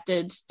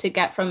expected to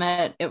get from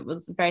it. It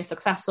was very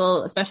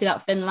successful, especially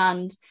that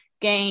Finland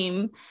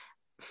game.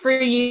 For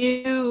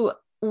you,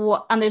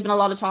 and there's been a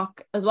lot of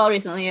talk as well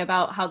recently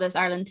about how this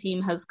Ireland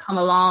team has come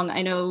along.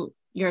 I know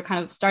you're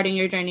kind of starting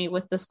your journey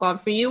with the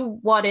squad. For you,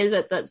 what is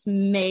it that's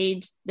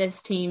made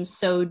this team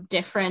so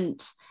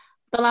different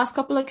the last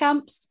couple of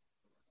camps?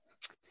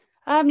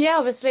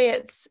 Obviously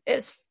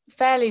it's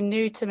fairly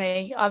new to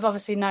me. I've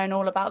obviously known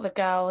all about the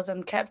girls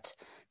and kept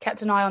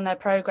an eye on their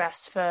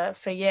progress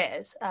for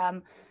years.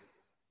 But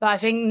I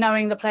think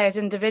knowing the players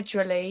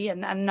individually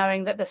and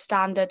knowing that the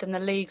standard and the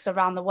leagues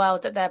around the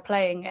world that they're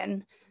playing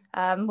in,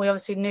 we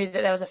obviously knew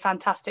that there was a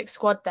fantastic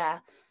squad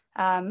there.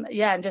 And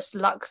just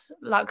luck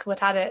would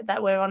have it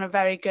that we're on a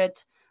very good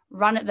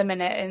run at the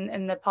minute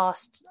in the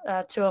past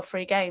 2 or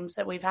 3 games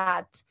that we've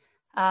had.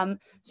 I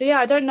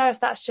don't know if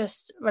that's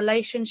just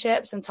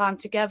relationships and time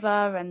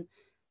together and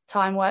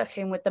time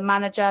working with the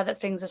manager that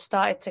things have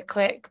started to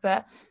click.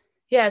 But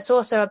it's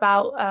also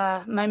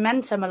about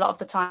momentum a lot of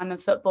the time in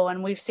football,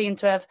 and we've seen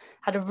to have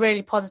had a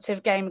really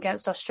positive game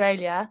against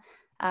Australia,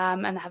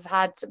 and have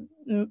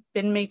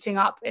been meeting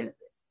up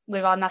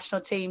with our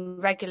national team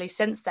regularly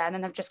since then,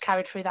 and have just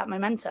carried through that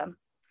momentum.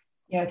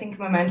 Yeah, I think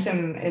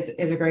momentum is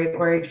a great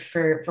word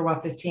for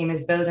what this team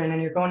is building,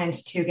 and you're going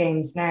into 2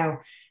 games now,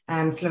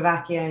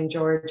 Slovakia and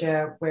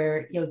Georgia,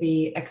 where you'll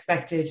be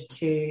expected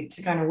to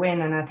kind of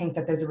win, and I think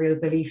that there's a real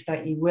belief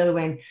that you will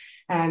win.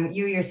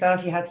 You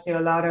yourself, you had to do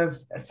a lot of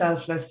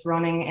selfless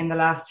running in the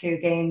last 2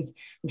 games.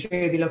 I'm sure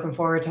you'll be looking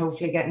forward to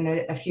hopefully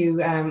getting a few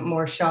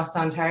more shots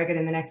on target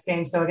in the next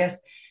game. So I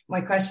guess my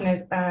question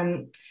is,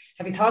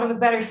 have you thought of a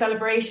better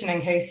celebration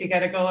in case you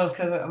get a goal?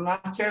 Because I'm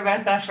not sure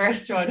about that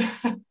first one.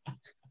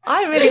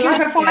 I really like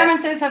your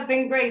performances have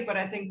been great, but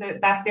I think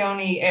that's the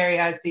only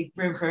area I'd see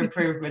room for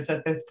improvement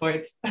at this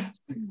point.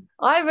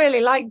 I really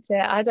liked it.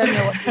 I don't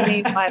know what you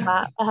mean by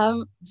that.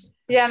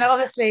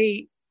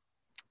 Obviously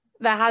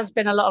there has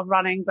been a lot of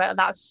running, but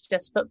that's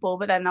just football.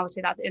 But then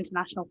obviously that's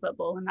international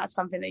football, and that's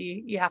something that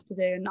you have to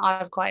do, and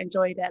I've quite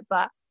enjoyed it.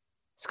 But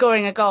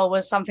scoring a goal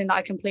was something that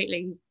I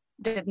completely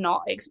did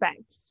not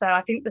expect. So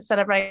I think the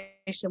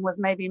celebration was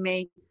maybe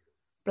me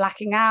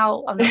blacking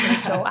out. I'm not really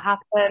sure what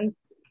happened.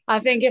 I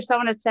think if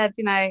someone had said,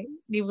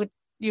 you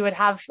would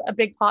have a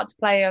big part to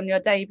play on your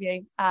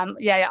debut,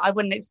 I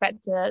wouldn't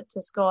expect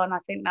to score, and I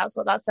think that's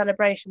what that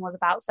celebration was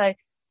about. So,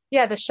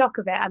 yeah, the shock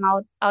of it, and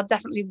I'll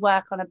definitely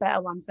work on a better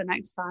one for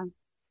next time.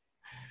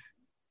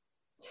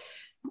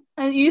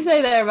 And you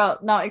say there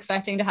about not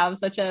expecting to have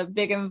such a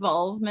big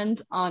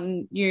involvement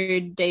on your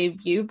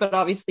debut, but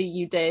obviously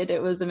you did.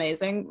 It was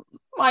amazing,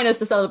 minus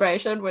the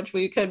celebration, which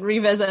we could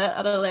revisit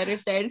at a later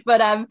stage.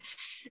 But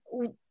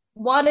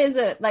what is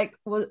it like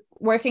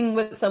working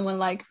with someone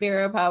like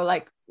Vera Pauw?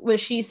 Like, was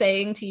she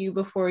saying to you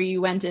before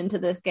you went into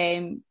this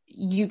game,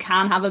 you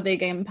can have a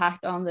big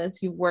impact on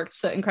this? You've worked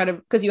so incredible,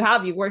 because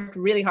you've worked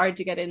really hard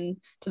to get into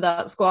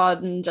that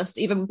squad, and just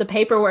even the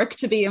paperwork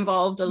to be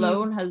involved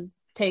alone has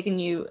taken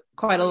you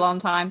quite a long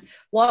time.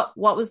 What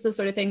was the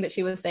sort of thing that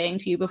she was saying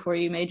to you before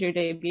you made your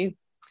debut?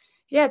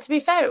 Yeah, to be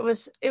fair, it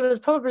was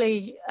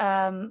probably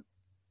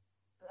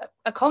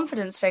a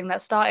confidence thing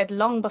that started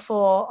long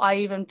before I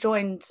even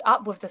joined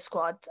up with the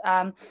squad.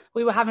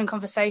 We were having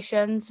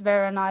conversations.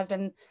 Vera and I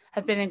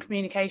have been in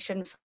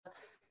communication for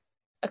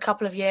a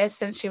couple of years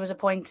since she was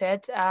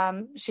appointed.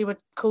 She would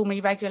call me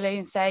regularly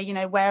and say,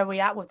 where are we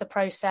at with the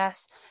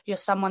process? You're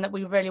someone that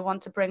we really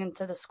want to bring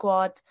into the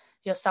squad.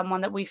 You're someone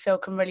that we feel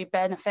can really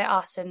benefit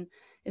us in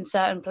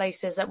certain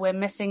places that we're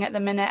missing at the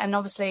minute. And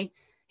obviously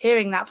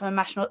hearing that from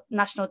a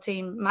national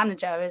team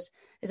manager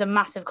is a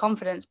massive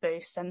confidence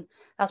boost. And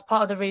that's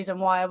part of the reason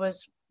why I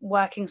was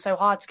working so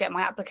hard to get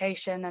my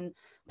application and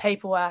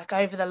paperwork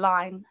over the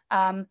line.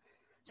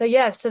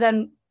 So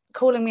then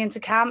calling me into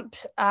camp,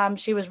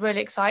 she was really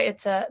excited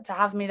to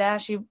have me there.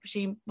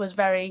 She was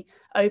very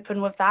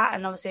open with that.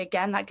 And obviously,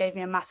 again, that gave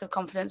me a massive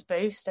confidence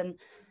boost. And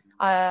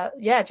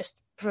just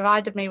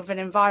provided me with an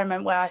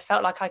environment where I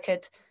felt like I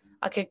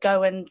could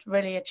go and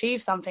really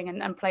achieve something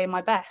and play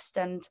my best.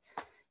 And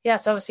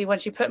so obviously when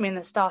she put me in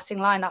the starting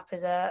lineup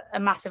is a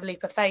massive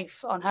leap of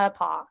faith on her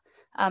part.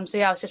 I was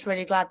just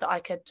really glad that I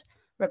could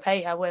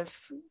repay her with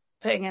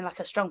putting in like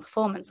a strong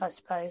performance, I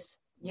suppose.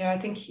 Yeah, I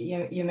think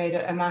you made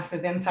a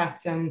massive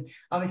impact, and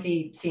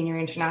obviously senior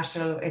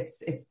international, it's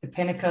the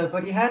pinnacle,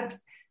 but you had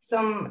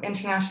some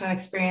international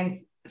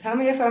experience. Tell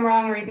me if I'm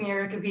wrong reading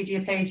your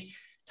Wikipedia page.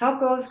 Top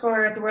goal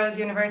scorer at the World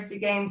University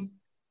Games,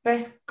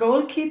 best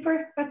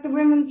goalkeeper at the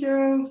Women's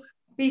Euro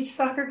Beach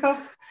Soccer Cup.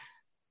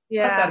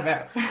 Yeah. What's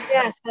that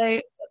about?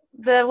 So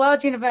the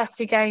World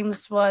University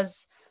Games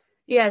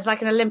it's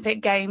like an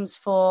Olympic Games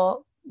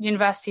for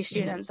university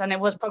students, and it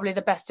was probably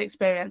the best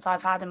experience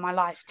I've had in my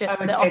life. I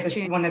would say this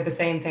is one of the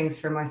same things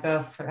for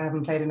myself. I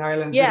haven't played in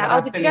Ireland. Yeah, we got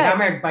absolutely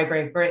hammered by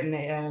Great Britain.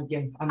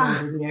 I'm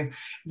older than you,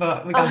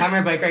 but we got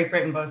hammered by Great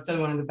Britain, but it was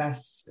still one of the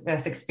best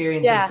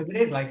experiences, because it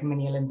is like a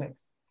mini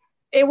Olympics.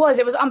 It was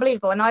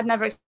unbelievable, and I'd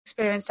never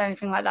experienced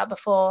anything like that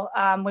before.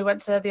 We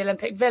went to the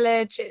Olympic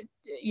Village.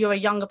 You're a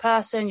younger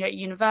person, you're at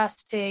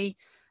university.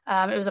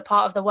 It was a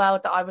part of the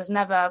world that I was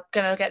never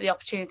going to get the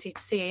opportunity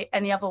to see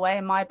any other way,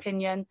 in my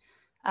opinion.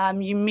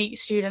 You meet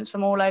students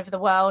from all over the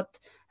world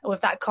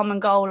with that common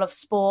goal of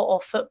sport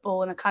or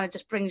football, and it kind of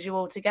just brings you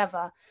all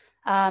together.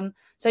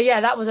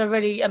 That was a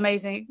really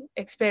amazing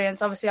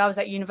experience. Obviously, I was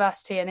at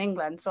university in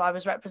England, so I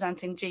was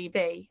representing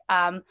GB.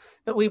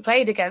 But we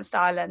played against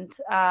Ireland,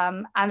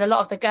 and a lot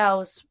of the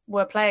girls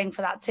were playing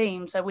for that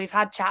team. So we've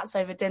had chats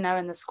over dinner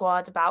in the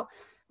squad about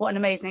what an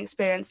amazing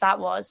experience that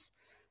was.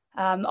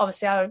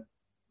 Obviously, I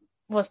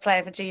was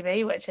playing for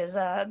GB, which is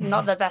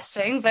not the best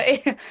thing, but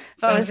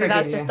obviously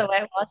that's just the way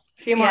it was.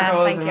 A few more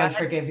goals and I'll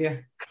forgive you.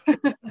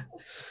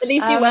 At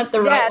least you went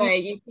the right way.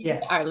 You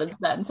beat Ireland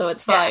then, so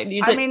it's fine.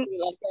 You didn't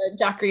do like a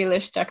Jack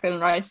Grealish,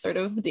 Declan Rice sort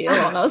of deal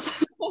on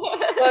us. Well,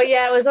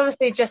 it was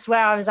obviously just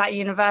where I was at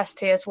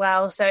university as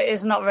well, so it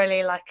is not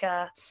really like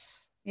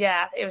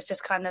it was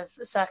just kind of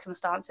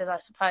circumstances, I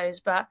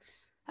suppose. But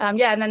and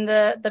then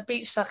the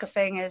beach soccer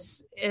thing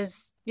is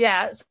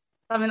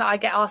something that I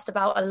get asked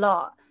about a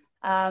lot.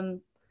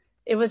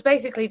 It was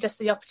basically just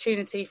the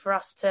opportunity for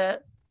us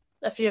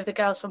a few of the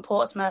girls from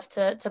Portsmouth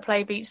to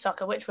play beach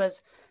soccer, which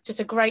was just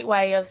a great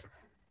way of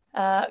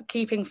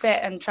keeping fit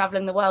and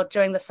travelling the world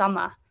during the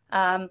summer.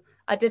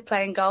 I did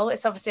play in goal.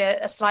 It's obviously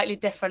a slightly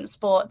different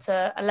sport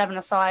to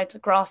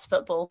 11-a-side grass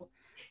football.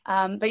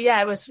 But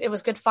yeah, it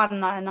was good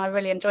fun, and I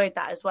really enjoyed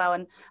that as well.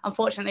 And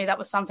unfortunately, that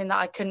was something that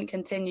I couldn't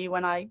continue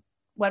when I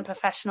went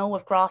professional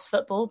with grass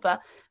football, but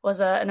it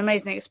was an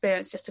amazing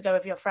experience just to go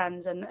with your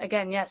friends and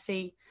again,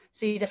 see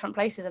different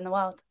places in the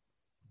world.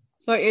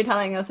 So what you're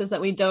telling us is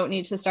that we don't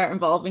need to start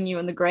involving you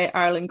in the Great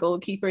Ireland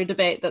goalkeeper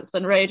debate that's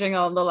been raging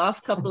on the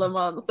last couple of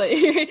months. So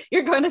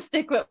you're going to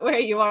stick with where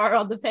you are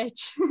on the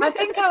pitch. I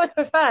think I would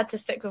prefer to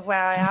stick with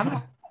where I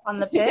am on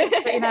the pitch.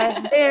 But,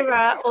 if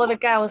Vera or the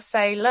girls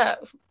say,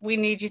 look, we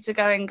need you to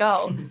go in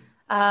goal,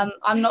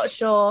 I'm not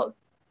sure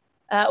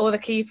all the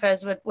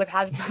keepers would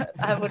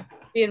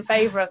be in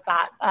favour of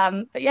that.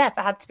 But yeah, if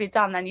it had to be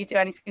done, then you do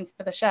anything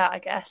for the shirt, I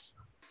guess.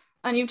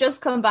 And you've just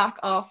come back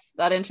off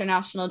that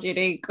international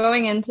duty,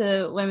 going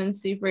into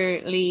Women's Super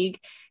League.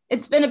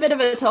 It's been a bit of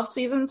a tough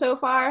season so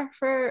far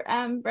for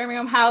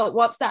Birmingham.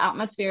 What's the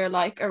atmosphere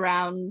like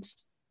around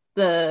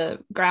the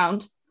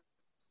ground?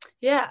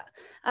 Yeah,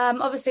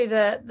 obviously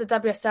the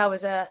WSL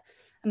was a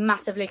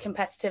massively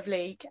competitive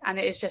league, and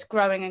it is just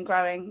growing and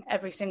growing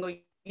every single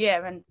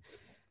year. And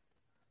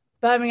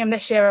Birmingham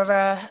this year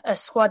are a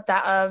squad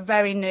that are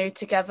very new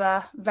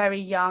together, very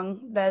young.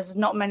 There's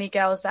not many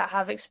girls that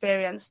have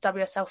experienced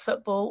WSL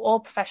football or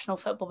professional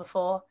football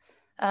before.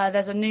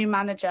 There's a new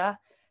manager.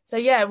 So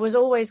yeah, it was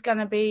always going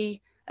to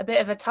be a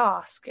bit of a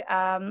task.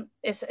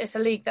 It's a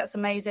league that's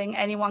amazing.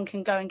 Anyone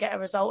can go and get a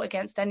result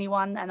against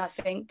anyone. And I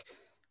think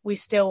we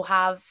still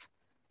have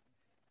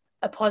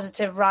a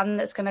positive run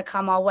that's going to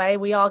come our way.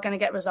 We are going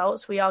to get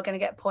results. We are going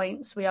to get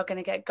points. We are going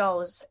to get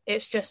goals.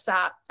 It's just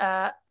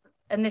that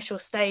initial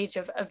stage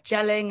of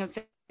gelling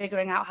and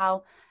figuring out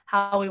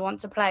how we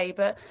want to play.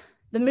 But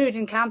the mood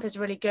in camp is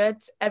really good.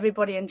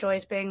 Everybody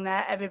enjoys being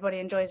there. Everybody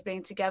enjoys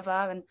being together,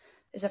 and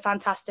it's a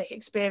fantastic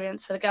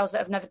experience for the girls that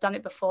have never done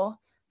it before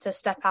to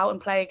step out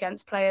and play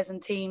against players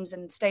and teams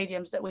and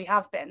stadiums that we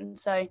have been.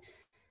 So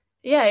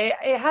yeah,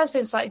 it has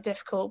been slightly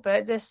difficult,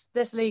 but this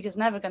league is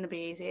never going to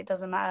be easy. It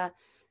doesn't matter,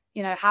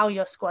 how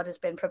your squad has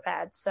been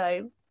prepared.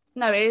 So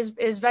no, it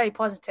is very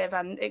positive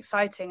and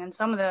exciting, and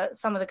some of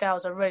the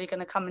girls are really going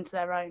to come into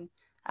their own.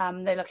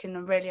 They're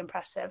looking really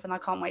impressive, and I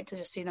can't wait to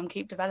just see them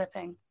keep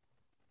developing.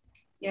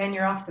 Yeah, and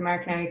you're off the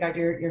mark now. You got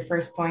your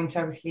first point.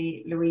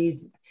 Obviously,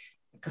 Louise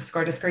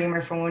scored a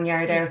screamer from 1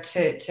 yard out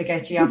to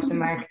get you off the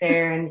mark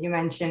there. And you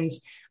mentioned,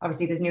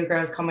 obviously, there's new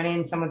girls coming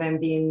in, some of them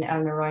being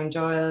Eleanor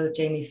Ryan-Doyle,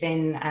 Jamie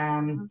Finn,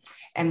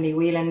 Emily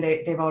Whelan.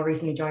 They've all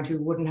recently joined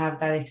who wouldn't have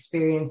that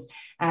experience.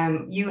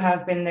 You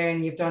have been there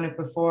and you've done it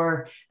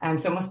before.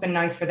 So it must have been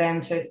nice for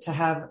them to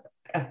have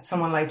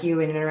someone like you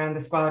in and around the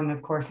squad. And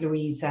of course,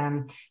 Louise,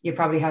 you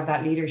probably have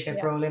that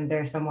leadership role in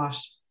there somewhat.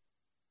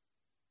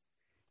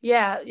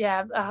 Yeah,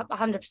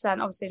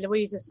 100%. Obviously,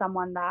 Louise is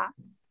someone that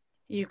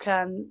you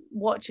can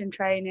watch in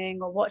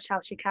training or watch how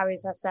she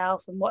carries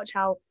herself and watch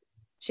how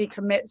she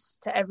commits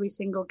to every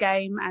single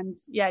game. And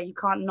yeah, you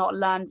can't not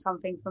learn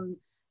something from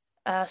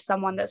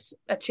someone that's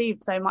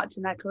achieved so much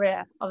in their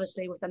career,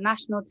 obviously with the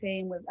national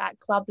team,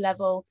 at club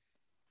level.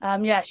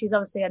 She's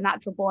obviously a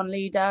natural born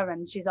leader,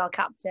 and she's our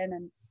captain,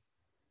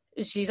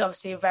 and she's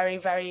obviously a very,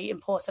 very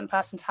important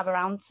person to have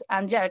around.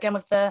 And yeah, again,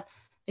 with the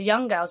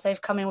young girls,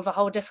 they've come in with a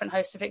whole different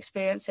host of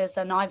experiences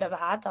than I've ever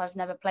had. I've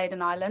never played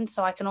in Ireland,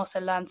 so I can also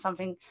learn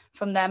something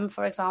from them,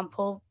 for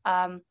example.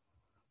 I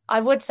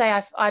would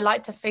say I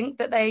like to think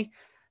that they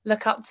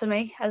look up to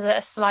me as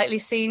a slightly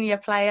senior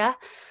player.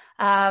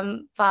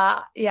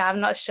 But yeah, I'm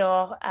not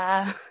sure.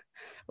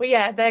 We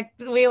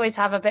always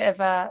have a bit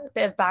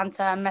of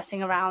banter and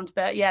messing around.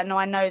 But yeah, no,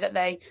 I know that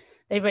they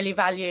really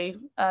value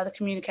the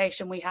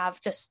communication we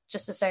have, just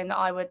the same that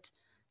I would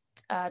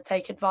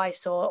take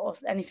advice or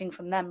anything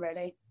from them,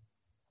 really.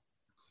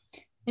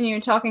 And you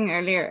were talking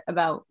earlier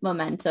about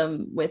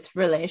momentum with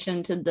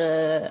relation to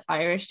the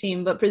Irish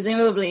team, but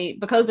presumably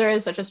because there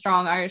is such a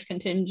strong Irish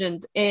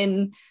contingent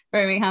in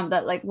Birmingham,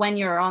 that like when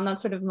you're on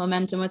that sort of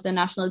momentum with the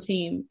national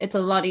team, it's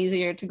a lot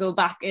easier to go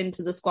back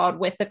into the squad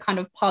with a kind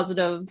of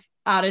positive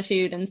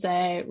attitude and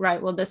say,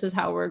 right, well, this is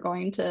how we're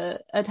going to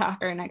attack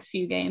our next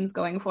few games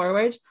going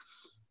forward.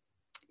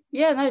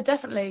 Yeah, no,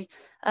 definitely.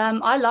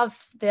 I love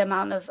the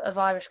amount of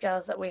Irish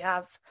girls that we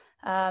have,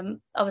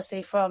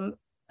 obviously from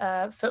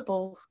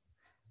football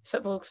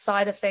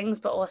side of things,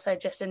 but also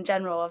just in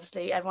general.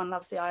 Obviously, everyone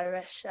loves the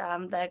Irish.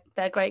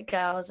 They're great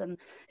girls, and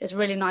it's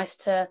really nice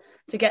to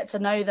get to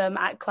know them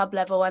at club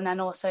level. And then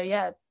also,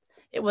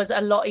 it was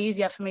a lot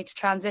easier for me to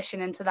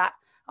transition into that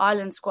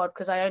Ireland squad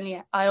because I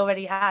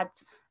already had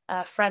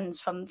friends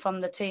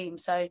from the team.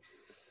 So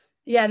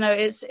yeah, no,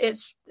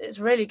 it's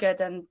really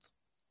good,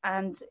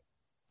 and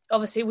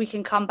obviously we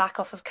can come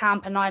back off of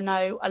camp and I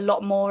know a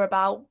lot more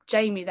about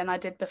Jamie than I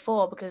did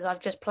before because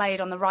I've just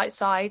played on the right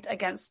side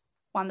against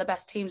one of the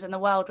best teams in the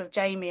world with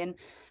Jamie, and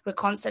we're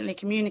constantly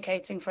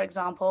communicating, for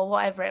example, or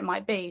whatever it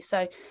might be.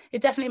 So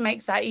it definitely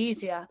makes that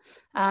easier.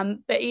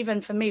 But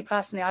even for me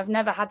personally, I've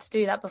never had to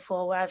do that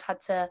before, where I've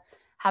had to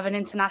have an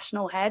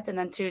international head and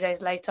then 2 days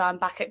later I'm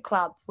back at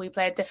club. We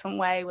play a different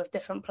way with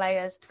different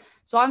players.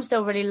 So I'm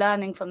still really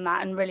learning from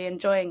that and really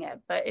enjoying it.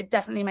 But it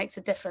definitely makes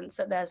a difference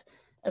that there's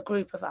a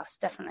group of us,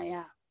 definitely,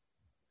 yeah.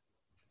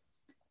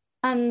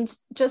 And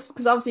just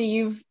because obviously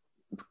you've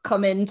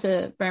come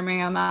into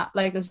Birmingham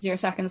this is your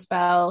second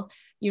spell,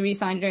 you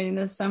re-signed during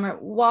the summer.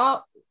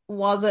 What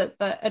was it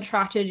that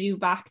attracted you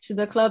back to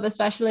the club,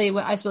 especially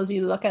when I suppose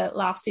you look at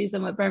last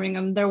season with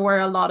Birmingham? There were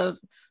a lot of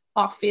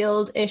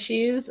off-field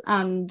issues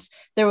and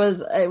it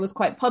was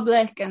quite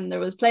public and there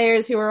was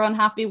players who were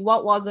unhappy.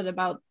 What was it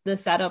about the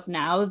setup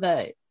now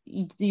that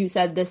you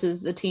said this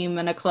is a team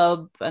and a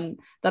club and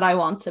that I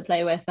want to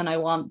play with and I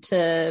want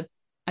to,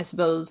 I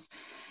suppose,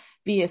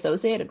 be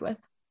associated with?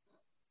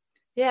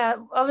 Yeah,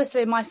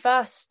 obviously my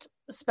first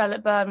spell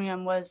at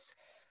Birmingham was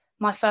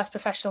my first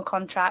professional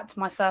contract,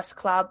 my first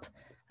club.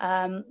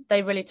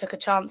 They really took a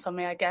chance on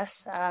me, I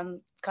guess,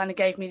 kind of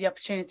gave me the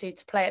opportunity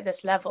to play at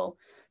this level.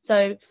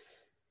 So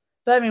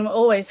Birmingham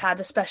always had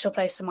a special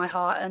place in my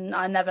heart and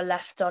I never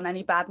left on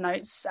any bad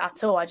notes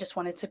at all. I just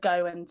wanted to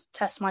go and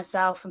test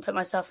myself and put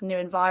myself in new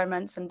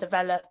environments and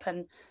develop.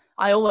 And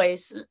I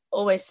always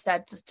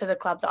said to the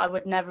club that I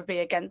would never be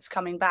against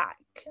coming back.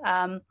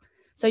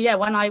 So yeah,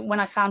 when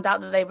I found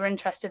out that they were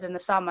interested in the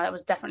summer, it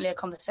was definitely a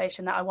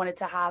conversation that I wanted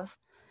to have.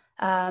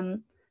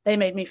 They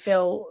made me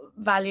feel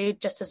valued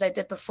just as they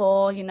did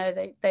before. You know,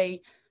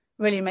 they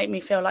really make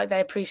me feel like they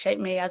appreciate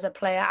me as a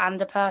player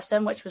and a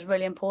person, which was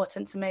really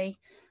important to me.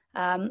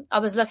 I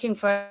was looking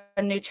for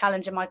a new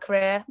challenge in my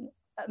career,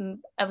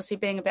 obviously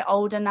being a bit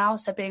older now,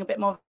 so being a bit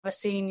more of a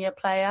senior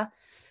player.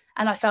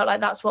 And I felt like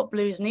that's what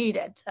Blues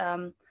needed.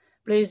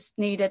 Blues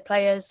needed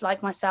players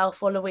like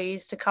myself or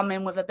Louise to come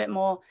in with a bit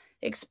more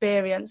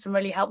experience and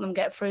really help them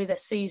get through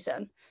this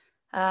season.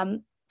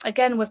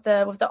 Again, with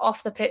the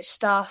off the pitch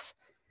stuff,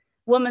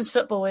 women's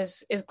football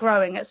is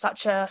growing at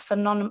such a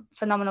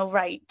phenomenal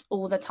rate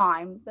all the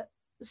time that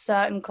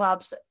certain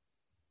clubs,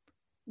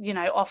 you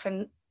know,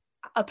 often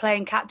are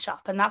playing catch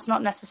up, and that's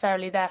not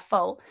necessarily their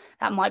fault.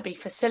 That might be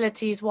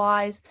facilities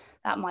wise,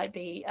 that might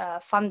be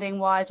funding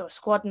wise or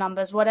squad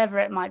numbers, whatever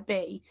it might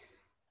be.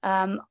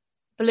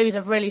 Blues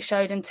have really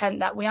showed intent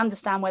that we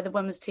understand where the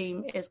women's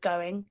team is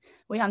going.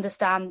 We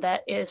understand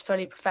that it is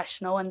fully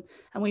professional and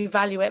we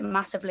value it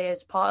massively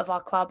as part of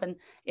our club and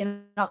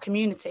in our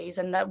communities,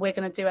 and that we're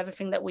going to do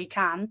everything that we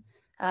can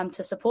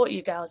to support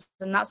you girls.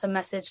 And that's a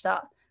message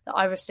that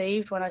I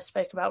received when I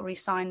spoke about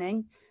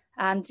re-signing.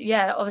 And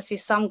yeah, obviously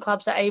some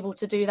clubs are able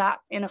to do that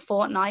in a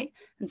fortnight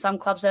and some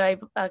clubs are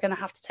going to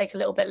have to take a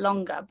little bit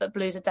longer, but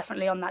Blues are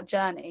definitely on that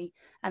journey.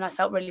 And I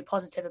felt really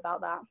positive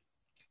about that.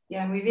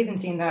 Yeah, and we've even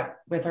seen that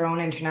with our own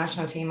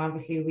international team.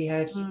 Obviously, we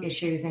had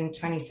issues in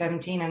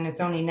 2017, and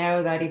it's only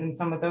now that even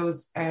some of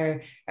those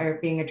are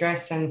being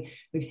addressed. And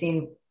we've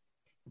seen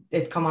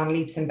it come on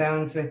leaps and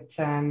bounds with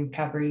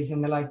Cadbury's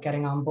and the like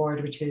getting on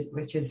board, which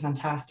is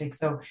fantastic.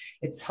 So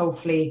it's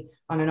hopefully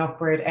on an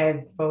upward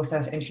ebb, both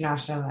at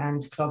international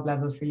and club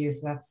level for you.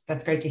 So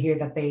that's great to hear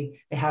that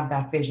they have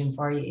that vision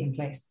for you in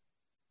place.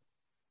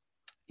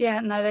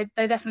 Yeah, no,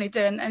 they definitely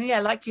do. And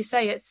yeah, like you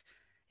say, it's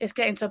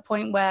getting to a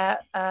point where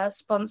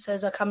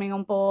sponsors are coming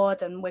on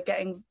board and we're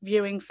getting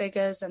viewing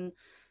figures and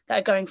that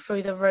are going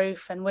through the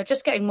roof, and we're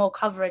just getting more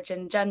coverage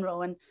in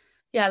general. And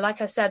yeah, like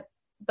I said,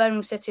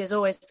 Birmingham City has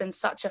always been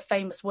such a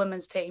famous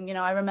women's team. You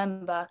know, I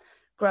remember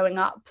growing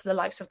up the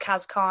likes of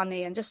Kaz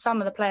Carney and just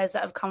some of the players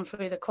that have come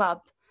through the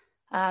club.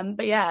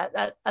 But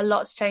yeah, a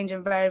lot's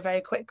changing very,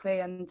 very quickly,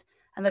 and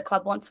the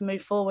club want to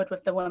move forward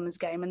with the women's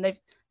game, and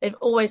they've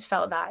always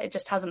felt that. It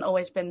just hasn't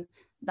always been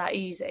that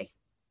easy.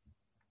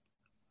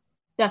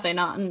 Definitely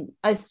not. And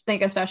I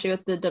think especially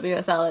with the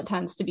WSL, it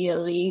tends to be a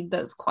league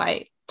that's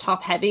quite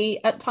top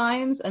heavy at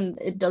times, and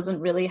it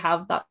doesn't really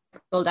have that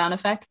trickle down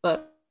effect.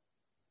 But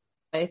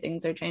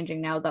things are changing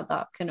now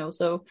that can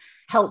also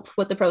help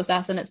with the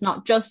process, and it's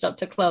not just up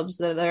to clubs.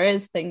 There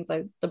is things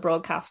like the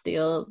broadcast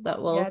deal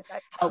that will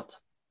help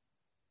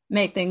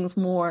make things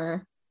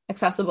more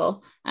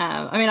accessible.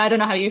 I mean, I don't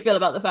know how you feel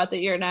about the fact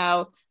that you're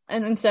now,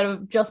 and instead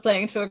of just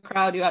playing to a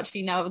crowd, you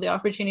actually now have the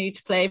opportunity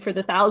to play for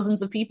the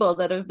thousands of people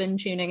that have been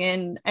tuning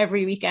in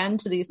every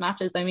weekend to these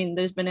matches. I mean,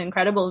 there's been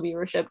incredible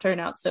viewership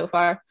turnout so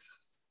far.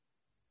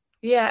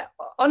 Yeah,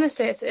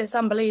 honestly, it's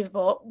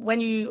unbelievable. When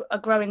you are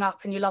growing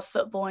up and you love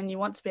football and you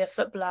want to be a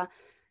footballer,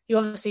 you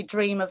obviously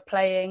dream of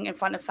playing in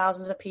front of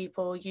thousands of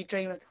people. You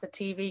dream of the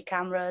TV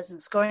cameras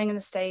and scoring in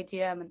the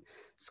stadium and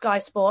Sky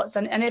Sports.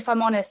 And if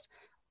I'm honest,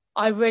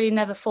 I really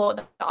never thought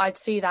that I'd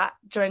see that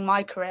during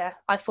my career.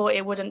 I thought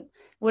it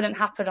wouldn't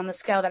happen on the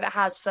scale that it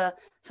has for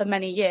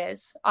many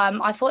years.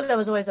 I thought there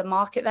was always a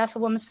market there for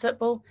women's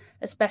football,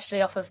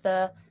 especially off of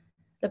the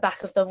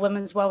back of the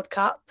Women's World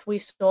Cup. We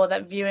saw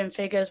that viewing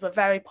figures were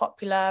very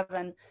popular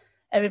and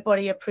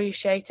everybody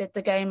appreciated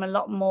the game a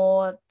lot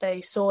more.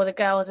 They saw the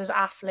girls as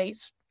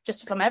athletes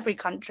just from every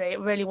country. It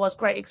really was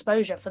great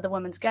exposure for the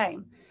women's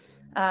game.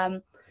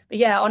 But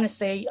yeah,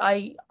 honestly,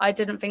 I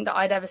didn't think that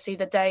I'd ever see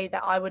the day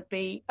that I would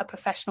be a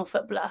professional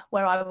footballer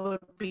where I would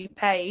be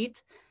paid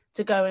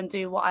to go and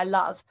do what I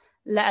love,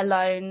 let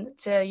alone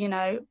to, you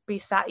know, be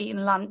sat eating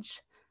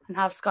lunch and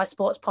have Sky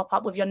Sports pop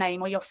up with your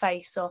name or your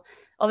face. Or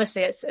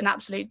obviously it's an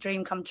absolute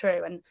dream come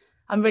true. And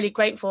I'm really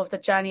grateful of the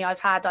journey I've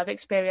had. I've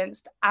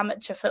experienced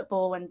amateur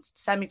football and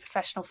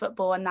semi-professional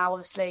football, and now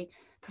obviously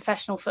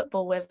professional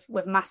football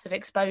with massive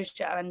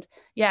exposure. And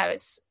yeah,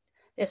 it's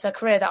a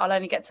career that I'll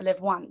only get to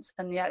live once.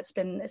 And yeah, it's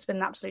been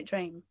an absolute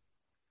dream.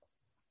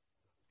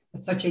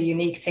 It's such a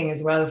unique thing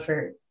as well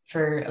for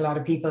a lot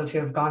of people to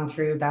have gone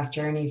through that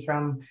journey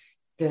from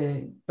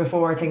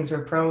before things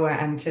were pro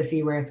and to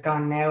see where it's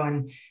gone now,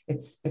 and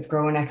it's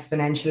growing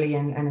exponentially,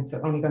 and it's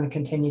only going to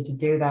continue to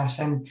do that.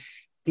 And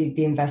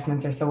the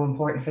investments are so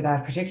important for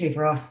that, particularly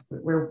for us.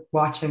 We're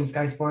watching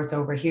Sky Sports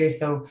over here,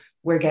 so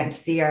we're getting to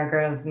see our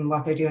girls and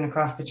what they're doing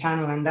across the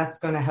channel, and that's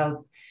going to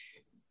help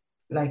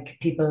like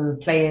people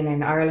playing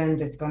in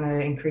Ireland. It's going to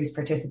increase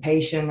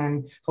participation,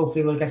 and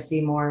hopefully we'll get to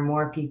see more and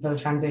more people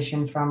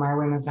transition from our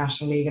Women's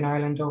National League in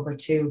Ireland over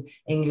to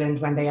England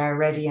when they are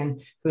ready,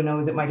 and who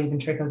knows, it might even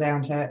trickle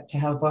down to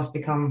help us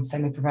become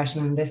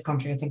semi-professional in this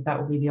country. I think that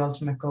would be the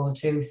ultimate goal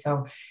too.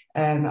 So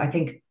I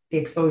think the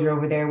exposure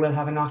over there will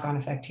have a knock-on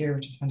effect here,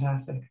 which is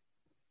fantastic.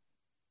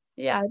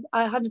 Yeah,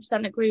 I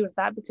 100% agree with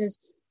that, because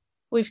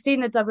we've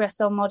seen the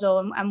WSL model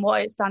and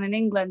what it's done in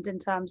England in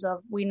terms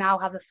of we now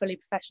have a fully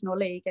professional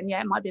league. And yeah,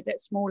 it might be a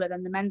bit smaller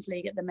than the men's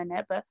league at the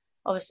minute, but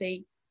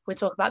obviously we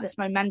talk about this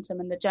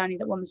momentum and the journey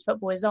that women's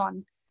football is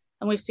on.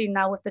 And we've seen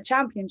now with the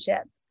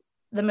championship,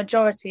 the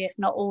majority, if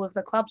not all of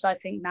the clubs, I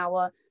think now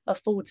are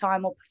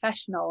full-time or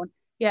professional. And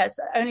yeah, it's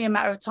only a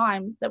matter of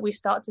time that we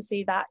start to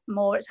see that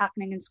more. It's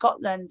happening in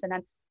Scotland, and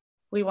then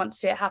we want to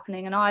see it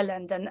happening in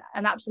Ireland. And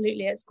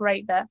absolutely, it's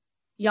great that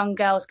young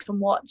girls can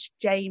watch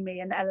Jamie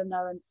and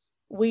Eleanor and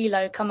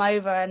Wheelo come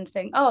over and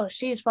think, oh,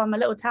 she's from a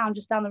little town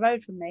just down the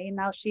road from me, and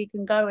now she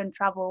can go and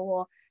travel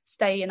or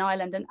stay in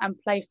Ireland and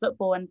play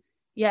football, and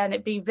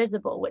it be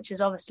visible, which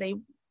is obviously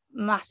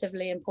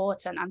massively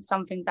important and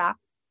something that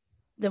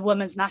the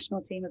women's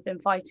national team have been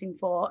fighting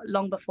for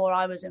long before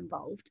I was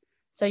involved.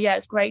 So yeah,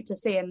 it's great to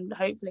see, and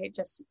hopefully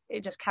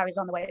it just carries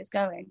on the way it's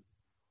going.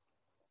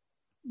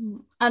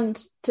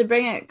 And to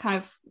bring it kind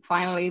of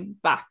finally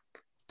back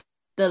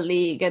the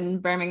league in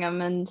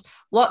Birmingham, and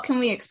what can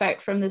we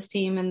expect from this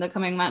team in the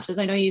coming matches?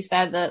 I know you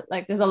said that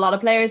like there's a lot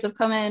of players have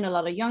come in, a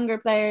lot of younger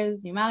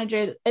players, new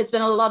manager. It's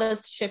been a lot of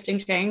shifting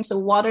change. So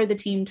what are the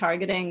team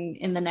targeting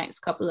in the next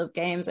couple of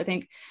games? I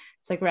think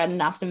it's like Red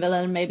and Aston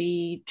Villa and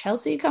maybe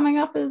Chelsea coming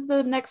up as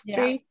the next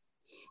three.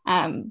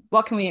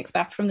 What can we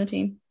expect from the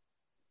team?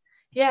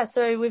 Yeah,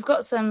 so we've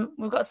got some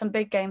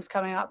big games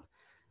coming up.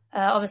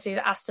 Obviously,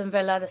 the Aston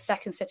Villa, the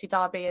second city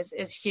derby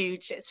is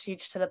huge. It's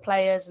huge to the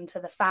players and to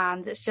the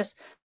fans. It's just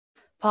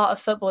part of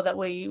football that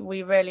we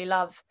really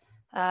love.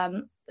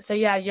 So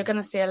yeah, you're going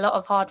to see a lot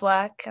of hard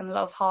work and a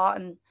lot of heart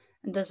and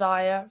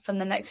desire from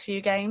the next few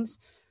games.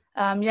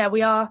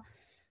 We are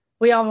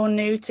all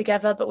new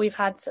together, but we've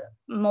had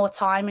more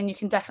time, and you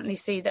can definitely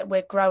see that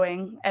we're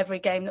growing every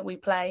game that we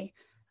play.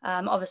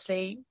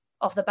 Obviously,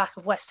 off the back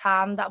of West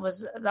Ham, that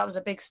was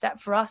a big step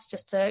for us,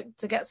 just to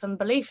get some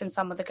belief in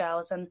some of the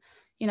girls and,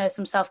 you know,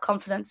 some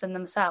self-confidence in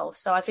themselves.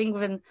 So I think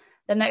within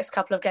the next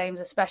couple of games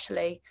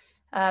especially,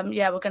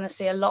 we're going to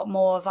see a lot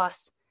more of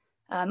us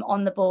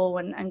on the ball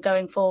and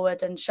going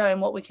forward and showing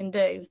what we can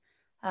do.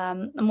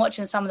 I'm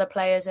watching some of the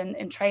players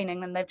in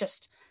training, and they've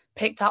just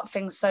picked up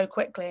things so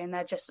quickly, and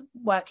they're just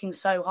working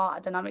so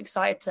hard. And I'm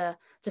excited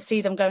to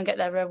see them go and get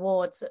their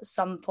rewards at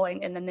some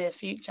point in the near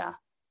future.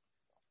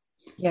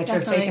 Yeah, to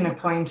have taken a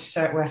point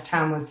at West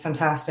Ham was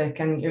fantastic.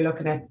 And you're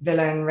looking at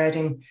Villa and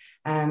Reading,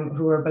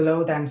 who are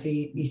below them. So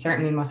you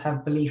certainly must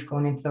have belief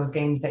going into those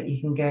games that you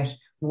can get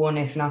 1,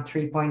 if not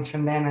 3 points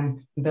from them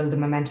and build the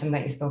momentum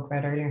that you spoke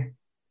about earlier.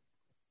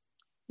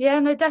 Yeah,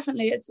 no,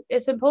 definitely.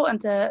 It's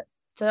important to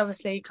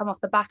obviously come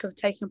off the back of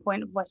taking a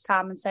point of West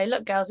Ham and say,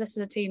 look, girls, this is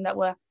a team that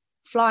were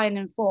flying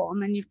in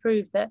form, and you've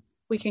proved that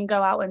we can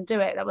go out and do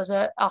it. That was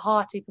a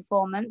hearty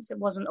performance. It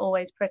wasn't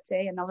always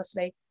pretty, and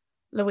obviously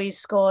Louise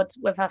scored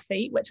with her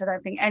feet, which I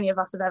don't think any of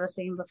us have ever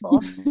seen before.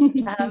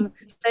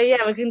 So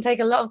yeah, we can take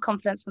a lot of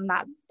confidence from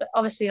that. But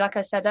obviously, like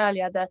I said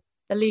earlier, the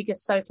league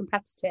is so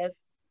competitive.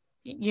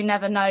 You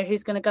never know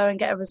who's going to go and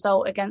get a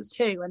result against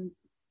who. And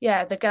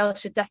yeah, the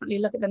girls should definitely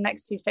look at the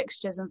next 2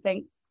 fixtures and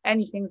think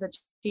anything's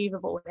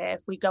achievable here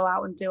if we go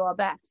out and do our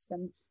best.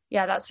 And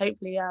yeah, that's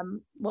hopefully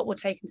what we'll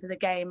take into the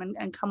game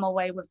and come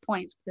away with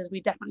points, because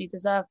we definitely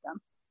deserve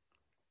them.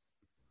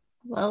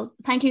 Well,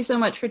 thank you so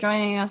much for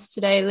joining us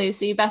today,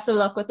 Lucy. Best of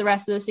luck with the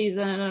rest of the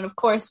season, and of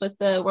course with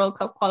the World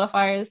Cup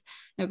qualifiers.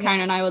 You know,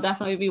 Karen and I will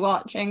definitely be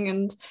watching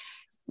and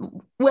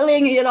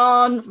willing it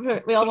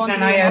on. We all want to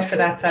be an eye out for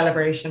that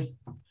celebration.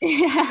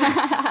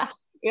 Yeah.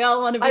 We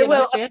all want to be. I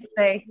will,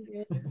 obviously.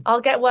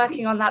 I'll get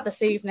working on that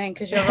this evening,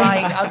 because you're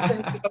right. I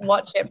couldn't even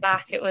watch it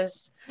back. It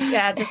was,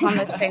 just one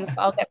of those things,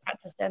 but I'll get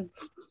practiced in.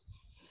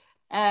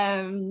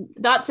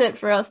 That's it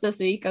for us this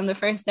week on the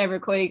first ever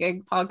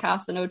COYGIG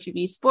podcast on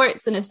OTB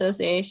Sports in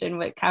association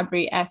with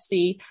Cadbury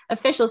FC,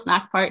 official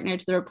snack partner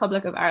to the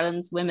Republic of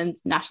Ireland's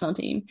women's national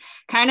team.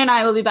 Karen and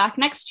I will be back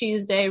next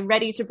Tuesday,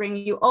 ready to bring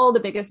you all the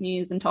biggest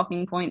news and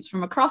talking points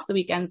from across the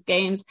weekend's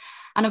games.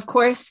 And of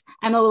course,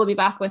 Emma will be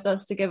back with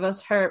us to give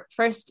us her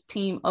first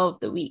team of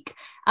the week.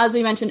 As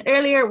we mentioned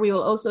earlier, we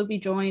will also be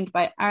joined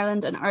by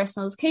Ireland and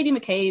Arsenal's Katie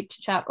McCabe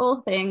to chat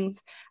all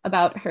things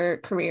about her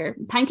career.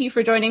 Thank you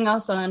for joining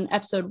us on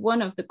episode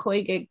 1 of the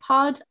COYGIG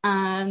Pod.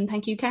 And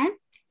thank you, Karen.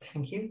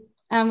 Thank you.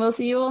 And we'll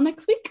see you all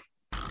next week.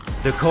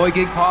 The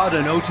COYGIG Pod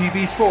on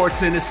OTB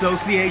Sports in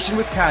association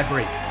with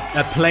Cadbury.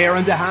 A player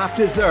and a half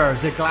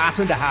deserves a glass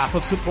and a half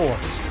of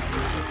support.